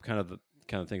 those are the kind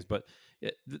of things. But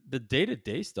the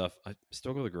day-to-day stuff, I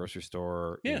still go to the grocery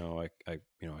store. I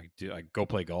go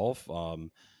play golf.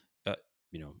 I'm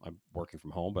working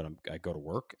from home, but I go to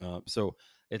work. So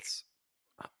it's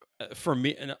for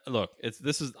me. And look,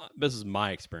 this is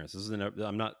my experience.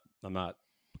 I'm not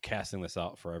casting this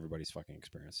out for everybody's fucking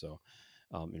experience. So,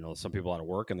 some people out of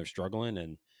work and they're struggling,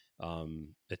 and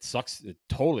it sucks. It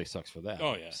totally sucks for them.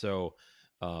 Oh yeah. So,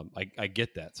 I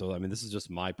get that. So, I mean, this is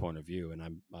just my point of view, and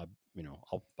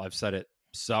I've said it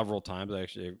several times. I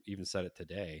actually even said it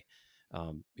today.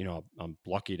 I'm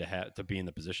lucky to be in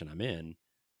the position I'm in.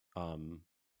 I'm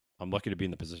lucky to be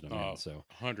in the position I'm in. So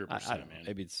 100%, man.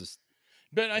 Maybe it's just.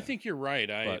 But I think you're right.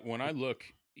 When I look,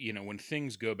 when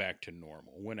things go back to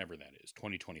normal, whenever that is,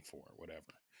 2024, whatever.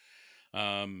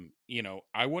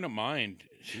 I wouldn't mind.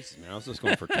 Jesus, man, I was just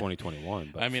going for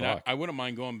 2021. But I mean, I wouldn't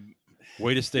mind going.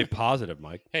 Way to stay positive,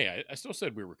 Mike. Hey, I still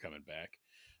said we were coming back.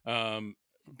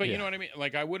 But you know what I mean?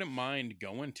 Like, I wouldn't mind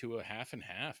going to a half and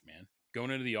half, man.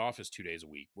 Going into the office 2 days a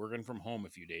week, working from home a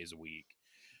few days a week.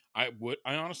 I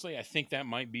honestly, I think that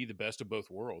might be the best of both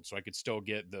worlds. So I could still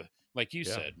get like you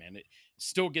said, man,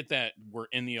 still get that we're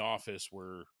in the office,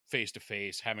 we're face to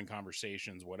face, having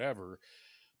conversations, whatever.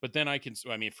 But then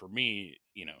for me,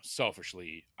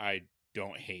 selfishly, I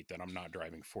don't hate that I'm not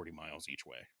driving 40 miles each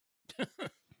way.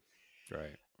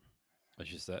 Right. It's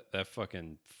just that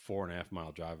fucking 4.5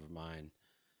 mile drive of mine.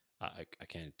 I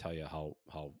can't tell you how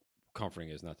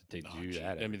comforting it is not to do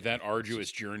that. I mean, that arduous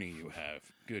journey you have.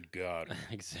 Good God.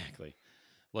 Exactly.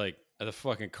 Like, the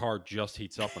fucking car just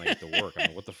heats up when I get to work. I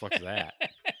mean, what the fuck is that?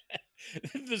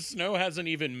 The snow hasn't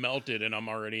even melted, and I'm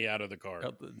already out of the car.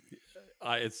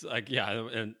 It's like,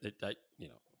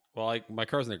 well, my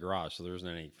car's in the garage, so there isn't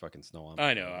any fucking snow on.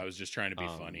 I know. I was just trying to be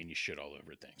funny, and you shit all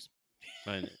over things.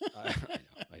 I know,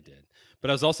 I did, but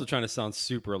I was also trying to sound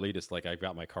super elitist, like I've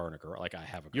got my car in a garage, like I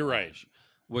have a garage. You're right.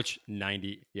 Which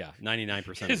 99%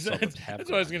 of 'Cause suburbs have. that's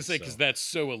what I was going to garages, say, because so- that's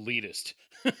so elitist.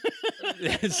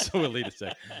 it's so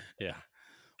elitist. Yeah.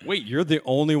 Wait, you're the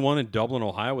only one in Dublin,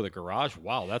 Ohio, with a garage?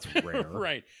 Wow, that's rare.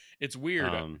 Right. It's weird.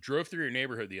 I Um, drove through your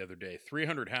neighborhood the other day.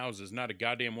 300 houses, not a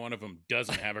goddamn one of them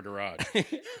doesn't have a garage.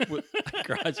 With a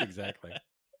garage, exactly.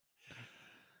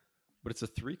 But it's a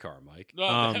 3-car, Mike.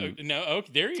 No,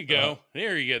 there you go.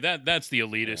 There you go. That's the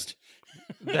elitist.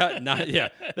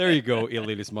 There you go,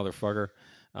 elitist motherfucker.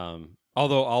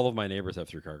 Although all of my neighbors have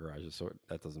 3-car garages, so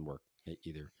that doesn't work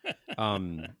either.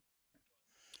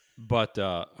 But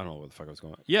I don't know what the fuck I was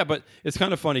going on. Yeah, but it's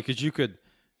kind of funny because you could.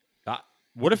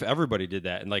 What if everybody did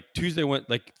that? And like Tuesday went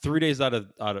like 3 days out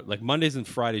of like Mondays and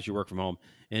Fridays you work from home,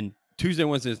 and Tuesday,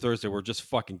 Wednesday, and Thursday were just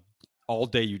fucking all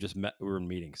day. You just met. We were in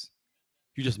meetings.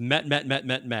 You just met.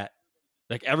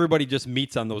 Like everybody just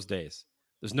meets on those days.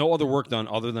 There's no other work done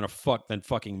other than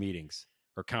fucking meetings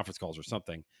or conference calls or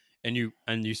something. And you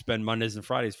spend Mondays and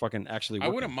Fridays fucking actually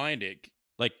working. I wouldn't mind it.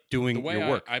 Like doing the way your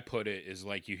work. I put it is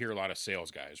like you hear a lot of sales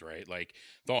guys, right? Like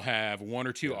they'll have 1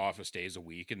 or 2 office days a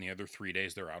week, and the other 3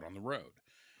 days they're out on the road.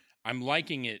 I'm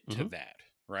liking it to that,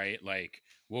 right? Like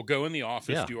we'll go in the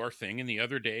office, do our thing, and the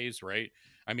other days, right?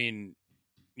 I mean,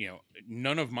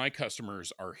 none of my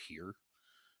customers are here.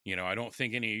 I don't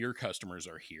think any of your customers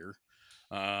are here.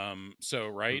 So,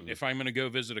 right, if I'm going to go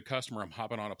visit a customer, I'm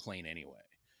hopping on a plane anyway.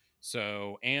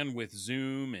 So, and with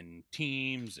Zoom and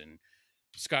Teams and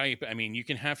Skype, I mean, you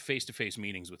can have face-to-face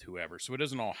meetings with whoever, so it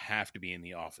doesn't all have to be in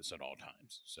the office at all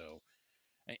times. So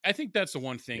I think that's the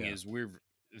one thing is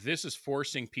this is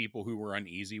forcing people who were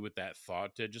uneasy with that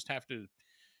thought to just have to,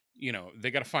 they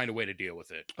got to find a way to deal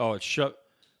with it. Oh, it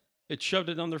shoved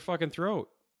it down their fucking throat.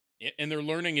 And they're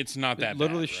learning it's not that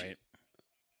literally bad, right?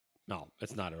 No,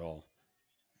 it's not at all.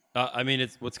 I mean,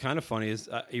 what's kind of funny is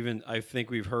even I think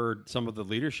we've heard some of the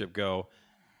leadership go,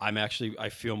 I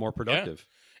feel more productive.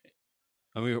 Yeah.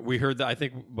 I mean, we heard that. I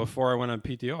think before I went on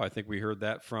PTO, I think we heard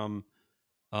that from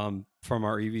our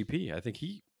EVP. I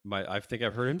think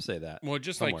I've heard him say that. Well,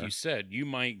 just somewhere. Like you said, you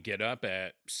might get up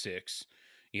at 6,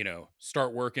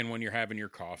 start working when you're having your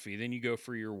coffee, then you go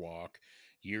for your walk.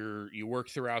 You work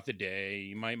throughout the day.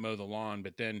 You might mow the lawn,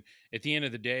 but then at the end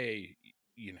of the day,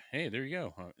 hey, there you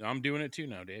go. I'm doing it too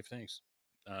now, Dave. Thanks.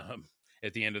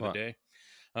 At the end of the day,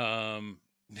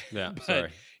 yeah.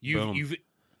 Sorry. You've.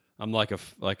 I'm like a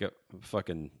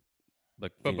fucking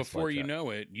like. But before you know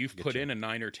it, you've put in a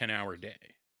 9 or 10 hour day.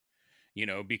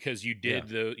 Because you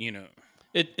did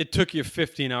It took you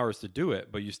 15 hours to do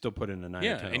it, but you still put in a 9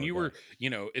 or 10 hour and you were,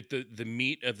 day. At the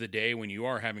meat of the day when you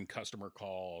are having customer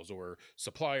calls or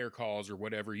supplier calls or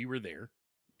whatever, you were there.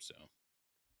 So.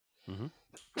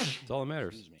 That's all that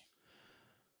matters. Excuse me.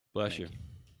 Bless you.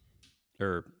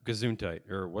 Or Gesundheit,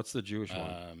 or what's the Jewish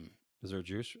one? Is there a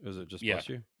Jewish? Is it just bless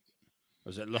you?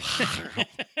 Or is it?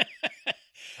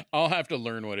 I'll have to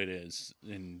learn what it is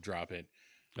and drop it.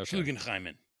 Okay.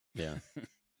 Schlugenheimen. Yeah.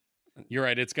 You're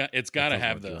right. It's got to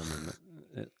have the.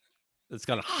 It's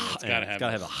got to have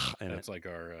a. That's like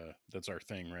that's our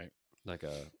thing, right? Like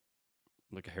a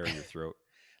hair in your throat.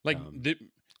 Like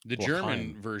the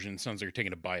German version sounds like you're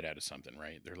taking a bite out of something,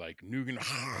 right? They're like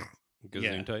Gesundheit.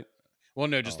 Yeah. Well,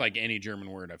 no, just like any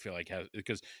German word, I feel like has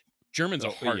because German's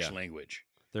a harsh language.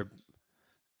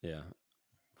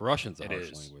 Russian's a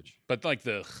harsh language. But like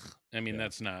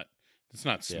that's not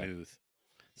smooth.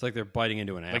 It's like they're biting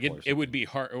into an apple. Like it would be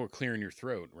hard or clearing your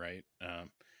throat, right?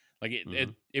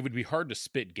 It would be hard to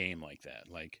spit game like that.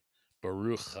 Like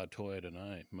Baruch Atoi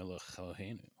Adonai Melech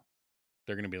Eloheinu.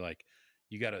 They're going to be like,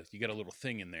 you got a little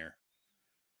thing in there.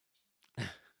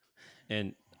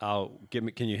 And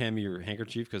can you hand me your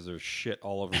handkerchief because there's shit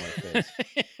all over my face.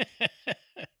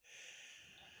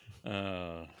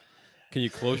 Can you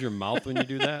close your mouth when you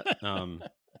do that?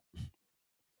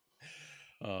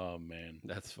 Oh man,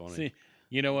 that's funny. See,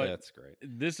 you know what? That's great.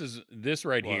 This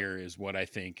right here is what I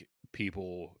think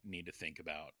people need to think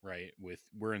about, right?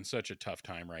 We're in such a tough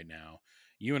time right now.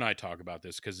 You and I talk about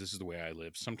this because this is the way I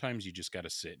live. Sometimes you just got to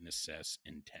sit and assess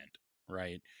intent,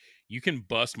 right? You can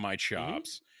bust my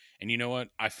chops, and you know what?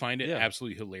 I find it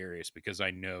absolutely hilarious because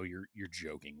I know you're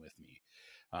joking with me.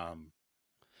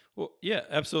 Well, yeah,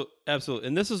 absolutely.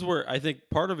 And this is where I think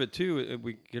part of it too.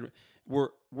 We're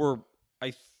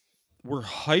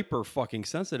hyper fucking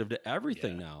sensitive to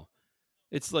everything now.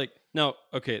 It's like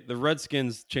the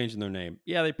Redskins changing their name.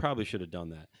 Yeah, they probably should have done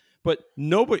that. But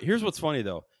nobody. Here's what's funny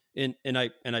though. I'll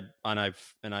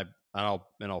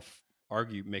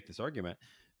make this argument.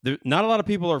 Not a lot of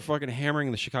people are fucking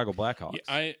hammering the Chicago Blackhawks.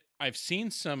 Yeah, I've seen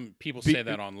some people Be- say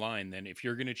that online. Then, if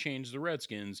you're going to change the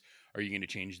Redskins, are you going to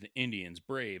change the Indians,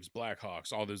 Braves,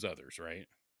 Blackhawks, all those others, right?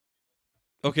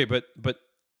 Okay, but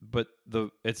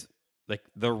it's like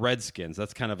the Redskins.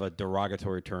 That's kind of a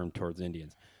derogatory term towards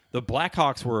Indians. The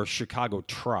Blackhawks were a Chicago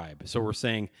tribe, so we're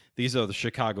saying these are the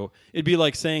Chicago. It'd be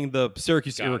like saying the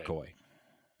Syracuse Got it. Iroquois.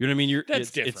 You know what I mean?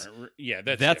 That's different. Yeah,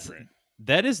 that's different.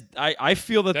 That is. I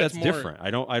feel that That's that's more- different.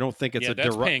 I don't think it's Yeah, a.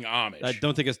 that's paying homage. I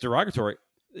don't think it's derogatory.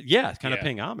 Yeah, it's kind of Yeah.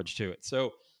 paying homage to it.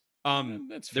 So,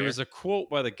 That's there fair. was a quote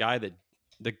by the guy that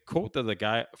the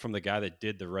guy that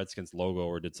did the Redskins logo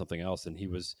or did something else, and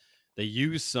they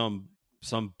used some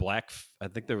black. I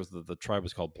think there was the tribe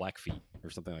was called Blackfeet or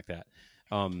something like that.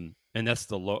 And that's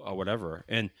the whatever.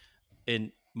 And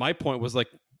my point was like,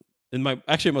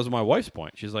 it was my wife's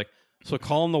point. She's like, so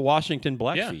call them the Washington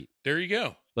Blackfeet. There you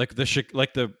go. Like the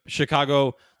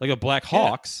Chicago, like a Black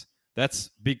Hawks.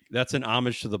 That's an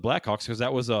homage to the Blackhawks because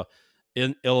that was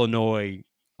in Illinois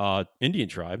Indian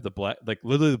tribe,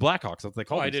 literally the Blackhawks. That's what they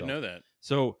call. I didn't know that.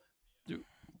 So,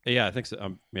 yeah, I think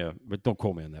so. Yeah, but don't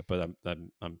quote me on that. But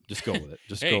I'm just go with it.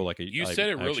 Just Hey, go like you said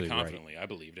it really confidently. I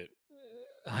believed it.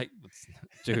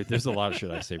 Dude, there's a lot of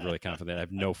shit I say really confident. I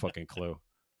have no fucking clue.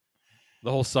 The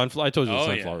whole sunflower. I told you the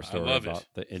sunflower story I love about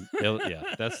yeah,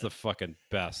 that's the fucking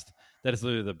best. That is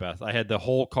literally the best. I had the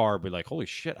whole car be like, "Holy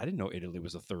shit! I didn't know Italy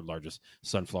was the third largest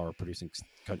sunflower producing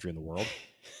country in the world."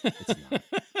 It's not.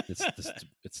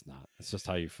 It's not. It's just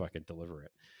how you fucking deliver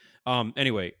it.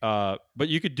 Anyway, but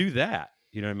you could do that.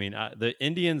 You know what I mean? The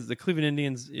Indians, the Cleveland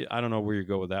Indians. I don't know where you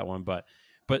go with that one, but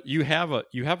you have a.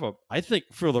 I think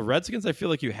for the Redskins, I feel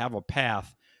like you have a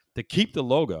path to keep the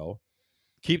logo.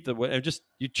 Keep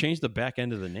you change the back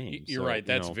end of the name. You're right.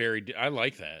 That's I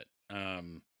like that.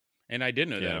 And I did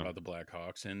know that about the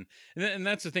Blackhawks, and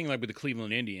that's the thing. Like with the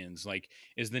Cleveland Indians, like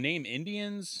is the name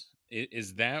Indians?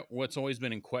 Is that what's always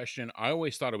been in question? I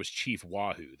always thought it was Chief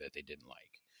Wahoo that they didn't like.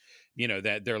 You know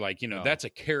that they're like, that's a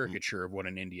caricature of what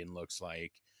an Indian looks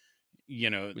like.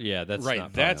 Yeah, that's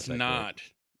right. That's not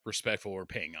respectful or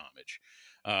paying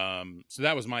homage. So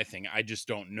that was my thing. I just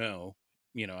don't know.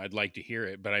 I'd like to hear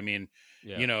it, but I mean,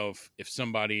 if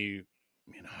somebody,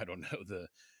 I don't know,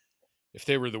 if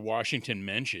they were the Washington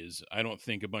Mensches, I don't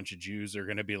think a bunch of Jews are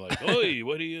going to be like, "Oi,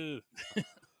 what do you?"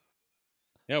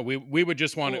 Yeah, we would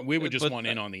just want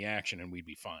in on the action, and we'd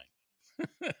be fine.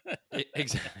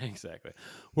 Exactly.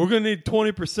 We're going to need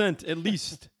 20% at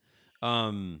least. I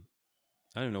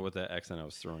don't know what that accent I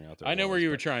was throwing out there. I know where you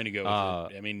were trying to go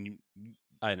with it. I mean.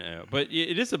 I know, but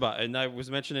it is about, and I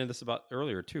was mentioning this about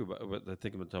earlier too, but I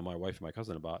think I'm telling my wife and my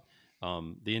cousin about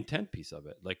the intent piece of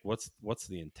it. Like, what's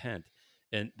the intent?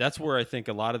 And that's where I think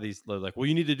a lot of these, like, well,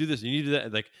 you need to do this, you need to do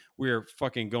that. Like, we're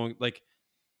fucking going, like,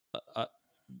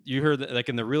 you heard that, like,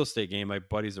 in the real estate game, my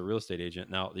buddy's a real estate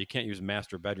agent. Now, you can't use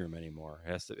master bedroom anymore.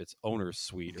 It's owner's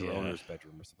suite or owner's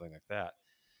bedroom or something like that.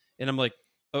 And I'm like,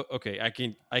 oh, okay, I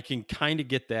can kind of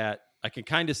get that. I can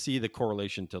kind of see the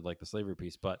correlation to, like, the slavery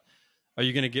piece, but are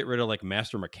you going to get rid of like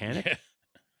master mechanic,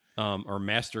 or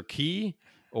master key,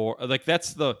 or like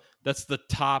that's the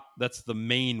top, that's the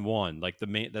main one, like the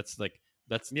main, that's the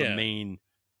main,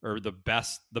 or the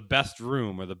best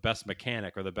room, or the best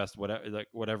mechanic, or the best whatever, like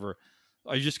whatever.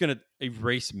 Are you just going to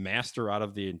erase master out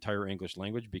of the entire English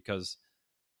language because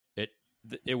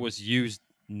it was used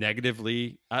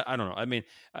negatively? I don't know. I mean,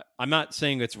 I'm not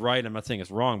saying it's right. I'm not saying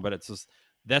it's wrong, but it's just.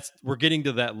 We're getting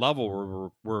to that level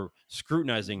where we're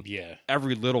scrutinizing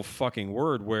every little fucking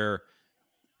word, where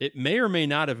it may or may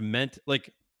not have meant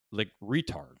like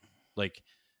retard, like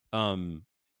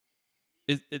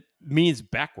it means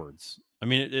backwards. I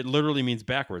mean, it literally means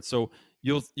backwards. So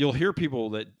you'll hear people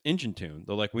that engine tune,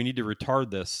 they're like, we need to retard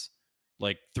this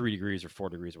like 3 degrees or 4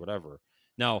 degrees or whatever.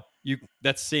 Now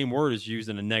that same word is used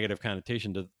in a negative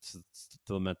connotation to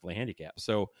the mentally handicapped.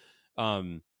 So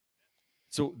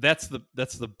that's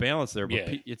the balance there.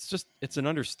 But it's an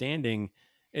understanding.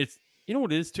 It's, you know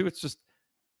what it is too. Let's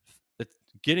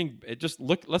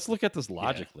look at this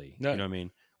logically. No. You know what I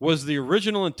mean? Was the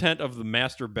original intent of the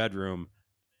master bedroom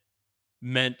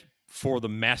meant for the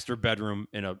master bedroom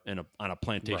on a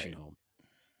plantation home?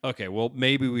 Okay, well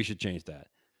maybe we should change that.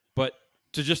 But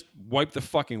to just wipe the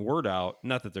fucking word out,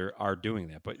 not that they are doing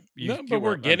that, but I'm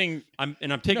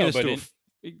taking this to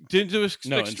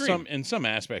in some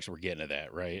aspects we're getting to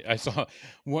that, right? I saw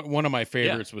one of my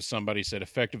favorites was somebody said,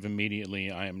 effective immediately,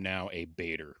 I am now a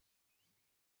baiter.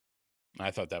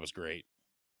 I thought that was great.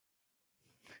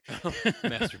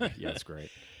 Masturbate. Yeah, it's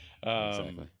great.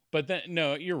 Exactly. But then,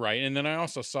 no, you're right. And then I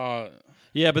also saw.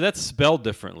 Yeah, but that's spelled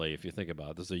differently if you think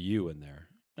about it. There's a U in there.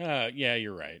 Yeah,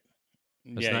 you're right.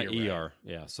 It's not ER. Right.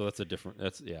 Yeah, so that's a different.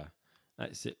 That's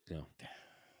I see.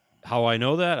 How I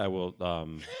know that? I will.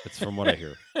 It's from what I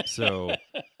hear. So,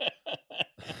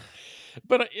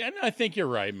 But I think you're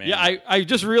right, man. yeah, I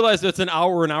just realized it's an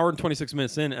hour and 26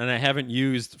 minutes in, and I haven't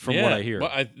used from what I hear.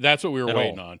 Well, that's what we were at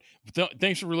waiting all. on.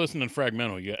 Thanks for listening to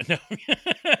Fragmental. Yeah, no.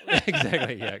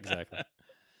 Exactly. Yeah,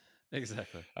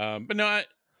 exactly. But no,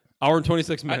 Hour and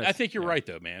 26 minutes. I think you're right,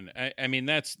 though, man. I mean,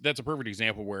 that's a perfect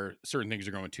example where certain things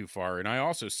are going too far. And I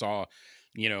also saw,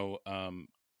 a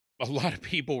lot of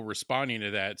people responding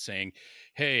to that saying,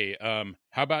 "Hey,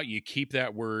 how about you keep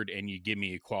that word and you give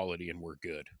me equality and we're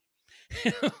good."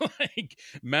 Like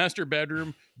master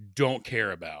bedroom, don't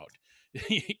care about.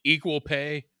 Equal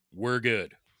pay, we're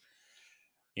good.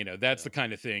 That's the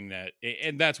kind of thing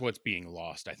and that's what's being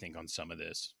lost, I think, on some of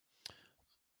this.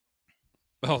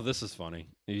 Oh, this is funny.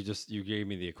 You gave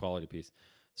me the equality piece.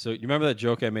 So you remember that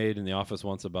joke I made in the office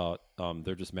once about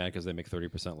they're just mad because they make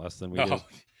 30% less than we do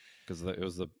because it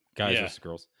was the guys versus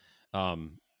girls.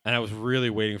 And I was really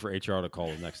waiting for HR to call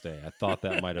the next day. I thought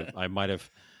that I might have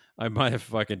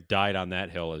fucking died on that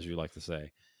hill, as you like to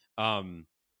say.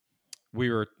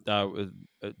 We were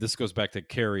this goes back to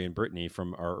Carrie and Brittany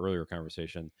from our earlier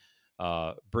conversation.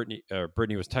 Brittany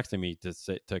was texting me to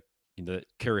say that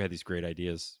Carrie had these great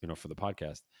ideas, for the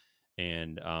podcast,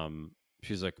 and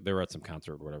she's like, they were at some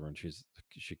concert or whatever, and she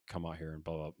come out here and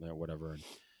blah blah whatever,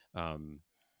 and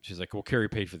she's like, well, Carrie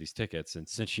paid for these tickets, and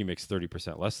since she makes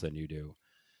 30% less than you do,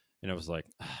 and I was like,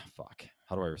 fuck,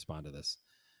 how do I respond to this?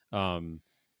 And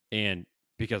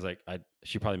because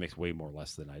she probably makes way more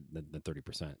less than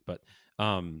 30%, but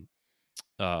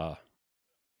I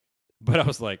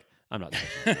was like, I'm not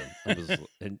touching it.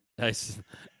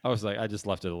 I was like, I just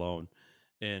left it alone.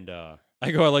 And I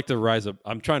like to rise up.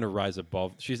 I'm trying to rise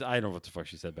above. I don't know what the fuck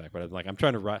she said back, but I'm like,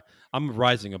 I'm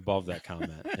rising above that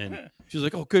comment. And she's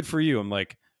like, oh, good for you. I'm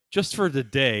like, just for the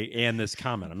day and this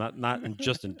comment. I'm not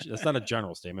it's not a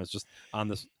general statement. It's just on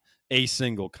this a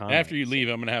single comment. After you leave,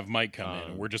 I'm going to have Mike come in,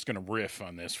 and we're just going to riff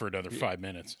on this for another 5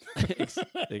 minutes.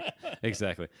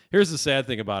 Exactly. Here's the sad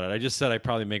thing about it. I just said I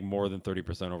probably make more than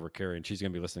 30% over Carrie, and she's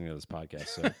going to be listening to this podcast.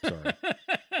 So sorry.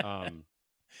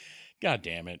 God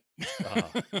damn it.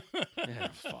 Yeah,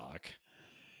 fuck.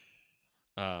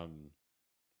 Anyway,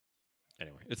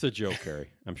 it's a joke,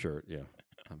 Carrie. I'm sure. Yeah.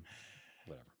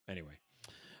 Whatever. Anyway.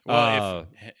 Well,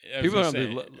 people are gonna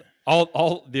be,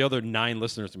 all the other 9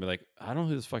 listeners to be like, I don't know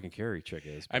who this fucking Carrie chick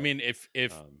is. But, I mean, if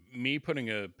me putting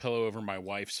a pillow over my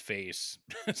wife's face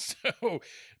so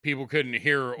people couldn't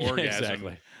hear her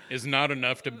orgasm is not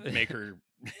enough to make her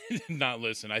not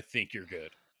listen, I think you're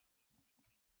good.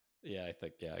 Yeah, I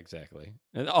think exactly.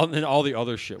 And all the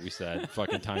other shit we said,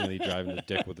 fucking Tommy Lee driving the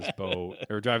dick with his boat,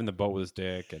 or driving the boat with his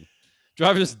dick, and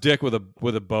driving his dick with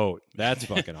a boat. That's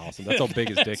fucking awesome. That's how big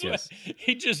his dick is.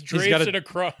 He just drapes it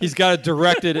across. He's got it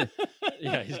directed.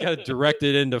 Yeah, he's got it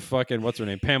directed into fucking what's her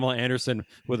name, Pamela Anderson,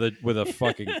 with a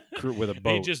fucking with a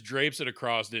boat. He just drapes it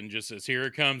across it and just says, "Here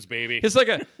it comes, baby." He's got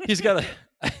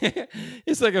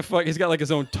like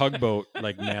his own tugboat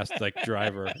like mast like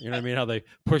driver. You know what I mean? How they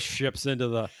push ships into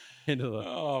the.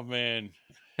 Oh man.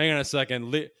 Hang on a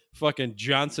second. Fucking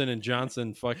Johnson and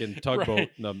Johnson fucking tugboat.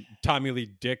 Right. The Tommy Lee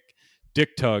Dick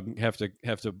tug have to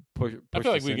push. I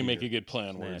feel like we can make a good play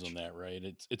on words on that, right?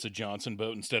 It's a Johnson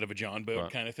boat instead of a John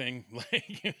boat kind of thing.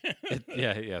 Like,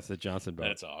 it's a Johnson boat.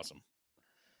 That's awesome.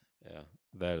 Yeah,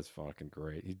 that is fucking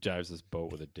great. He drives this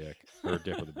boat with a dick, or a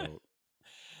dick with a boat.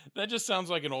 That just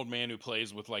sounds like an old man who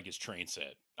plays with like his train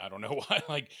set. I don't know why.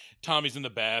 Like Tommy's in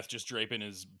the bath, just draping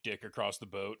his dick across the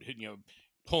boat,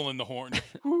 pulling the horn.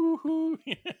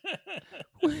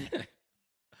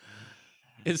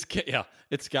 It's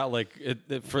got like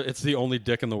it's the only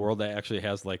dick in the world that actually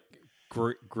has like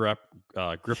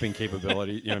gripping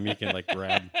capability. You know what I mean? You can like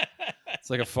grab. It's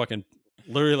like a fucking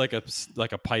literally like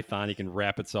a python. You can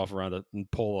wrap itself around it and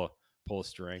pull a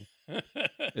string.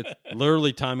 It's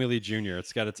literally Tommy Lee Jr.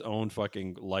 It's got its own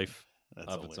fucking life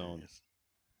of its own.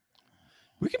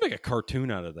 We could make a cartoon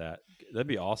out of that. That'd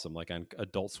be awesome, like on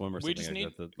Adult Swim or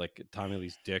something. Like Tommy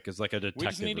Lee's dick is like a detective. We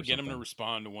just need to get him to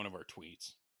respond to one of our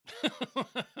tweets.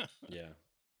 Yeah,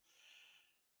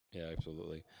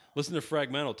 absolutely. Listen to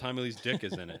Fragmental. Tommy Lee's dick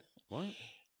is in it. What?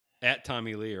 At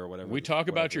Tommy Lee or whatever. We talk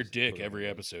about your dick every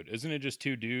episode. Isn't it just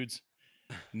 2 dudes?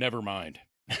 Never mind.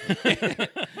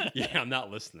 Yeah, I'm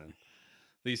not listening.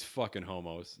 These fucking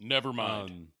homos. Never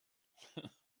mind.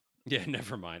 Yeah,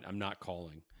 never mind. I'm not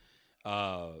calling.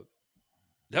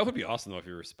 That would be awesome though if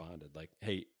you responded like,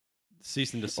 "Hey,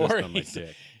 cease and desist on my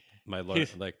dick, my lawyer."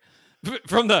 Like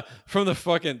from the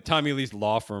fucking Tommy Lee's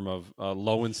law firm of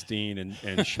Lowenstein and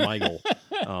Schmeigel.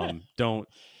 Don't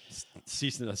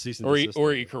cease and desist.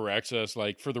 Or he corrects us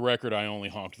like, "For the record, I only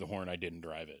honked the horn. I didn't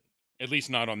drive it." At least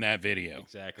not on that video.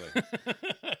 Exactly.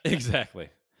 Exactly.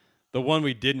 The one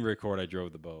we didn't record, I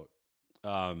drove the boat.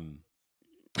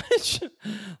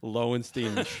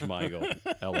 Lowenstein and Schmeigel,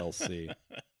 LLC.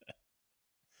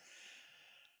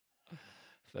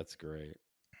 That's great.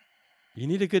 You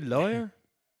need a good lawyer?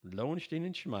 Lowenstein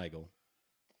and Schmeigel.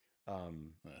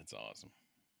 That's awesome.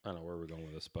 I don't know where we're going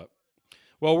with this, but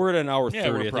well, we're at an hour 30.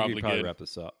 We're I think we probably probably good. wrap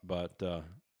this up. But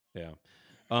yeah.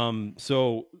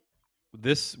 So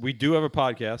we do have a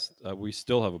podcast. We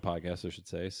still have a podcast, I should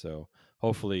say. So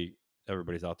hopefully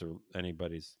everybody's out there.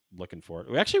 Anybody's looking for it.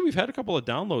 We've had a couple of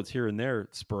downloads here and there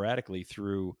sporadically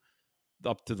through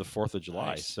up to the 4th of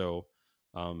July. Nice. So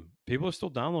people are still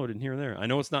downloading here and there. I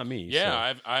know it's not me.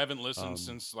 Yeah, so, I haven't listened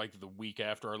since like the week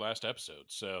after our last episode.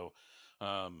 So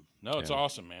no, it's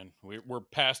awesome, man. We're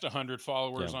past 100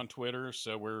 followers on Twitter,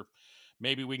 so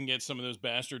maybe we can get some of those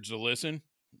bastards to listen.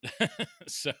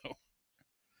 So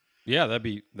yeah, that'd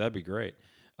be great.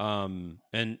 And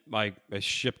I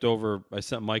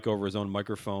sent Mike over his own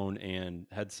microphone and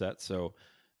headset, so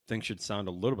things should sound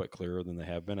a little bit clearer than they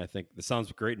have been. I think this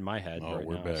sounds great in my head. oh, right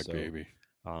we're now, back, so, baby.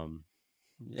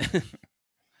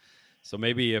 So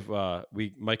maybe if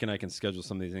Mike and I can schedule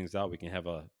some of these things out, we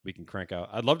can crank out.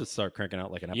 I'd love to start cranking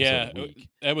out like an episode a week.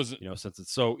 That was since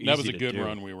it's so easy. That was a to good do.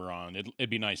 run we were on. It'd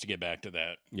be nice to get back to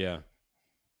that. Yeah.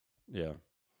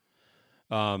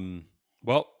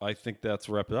 Well, I think that's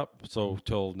wrap it up. So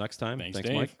till next time. Thanks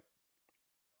Mike.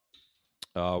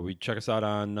 We check us out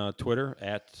on Twitter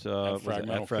at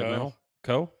Fragmental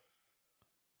Co.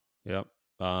 Yep.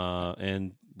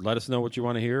 And let us know what you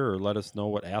want to hear, or let us know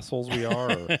what assholes we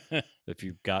are, or if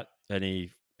you've got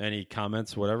any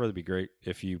comments, whatever. That'd be great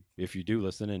if you do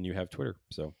listen and you have Twitter.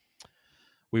 So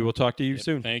we will talk to you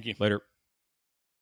soon. Thank you. Later.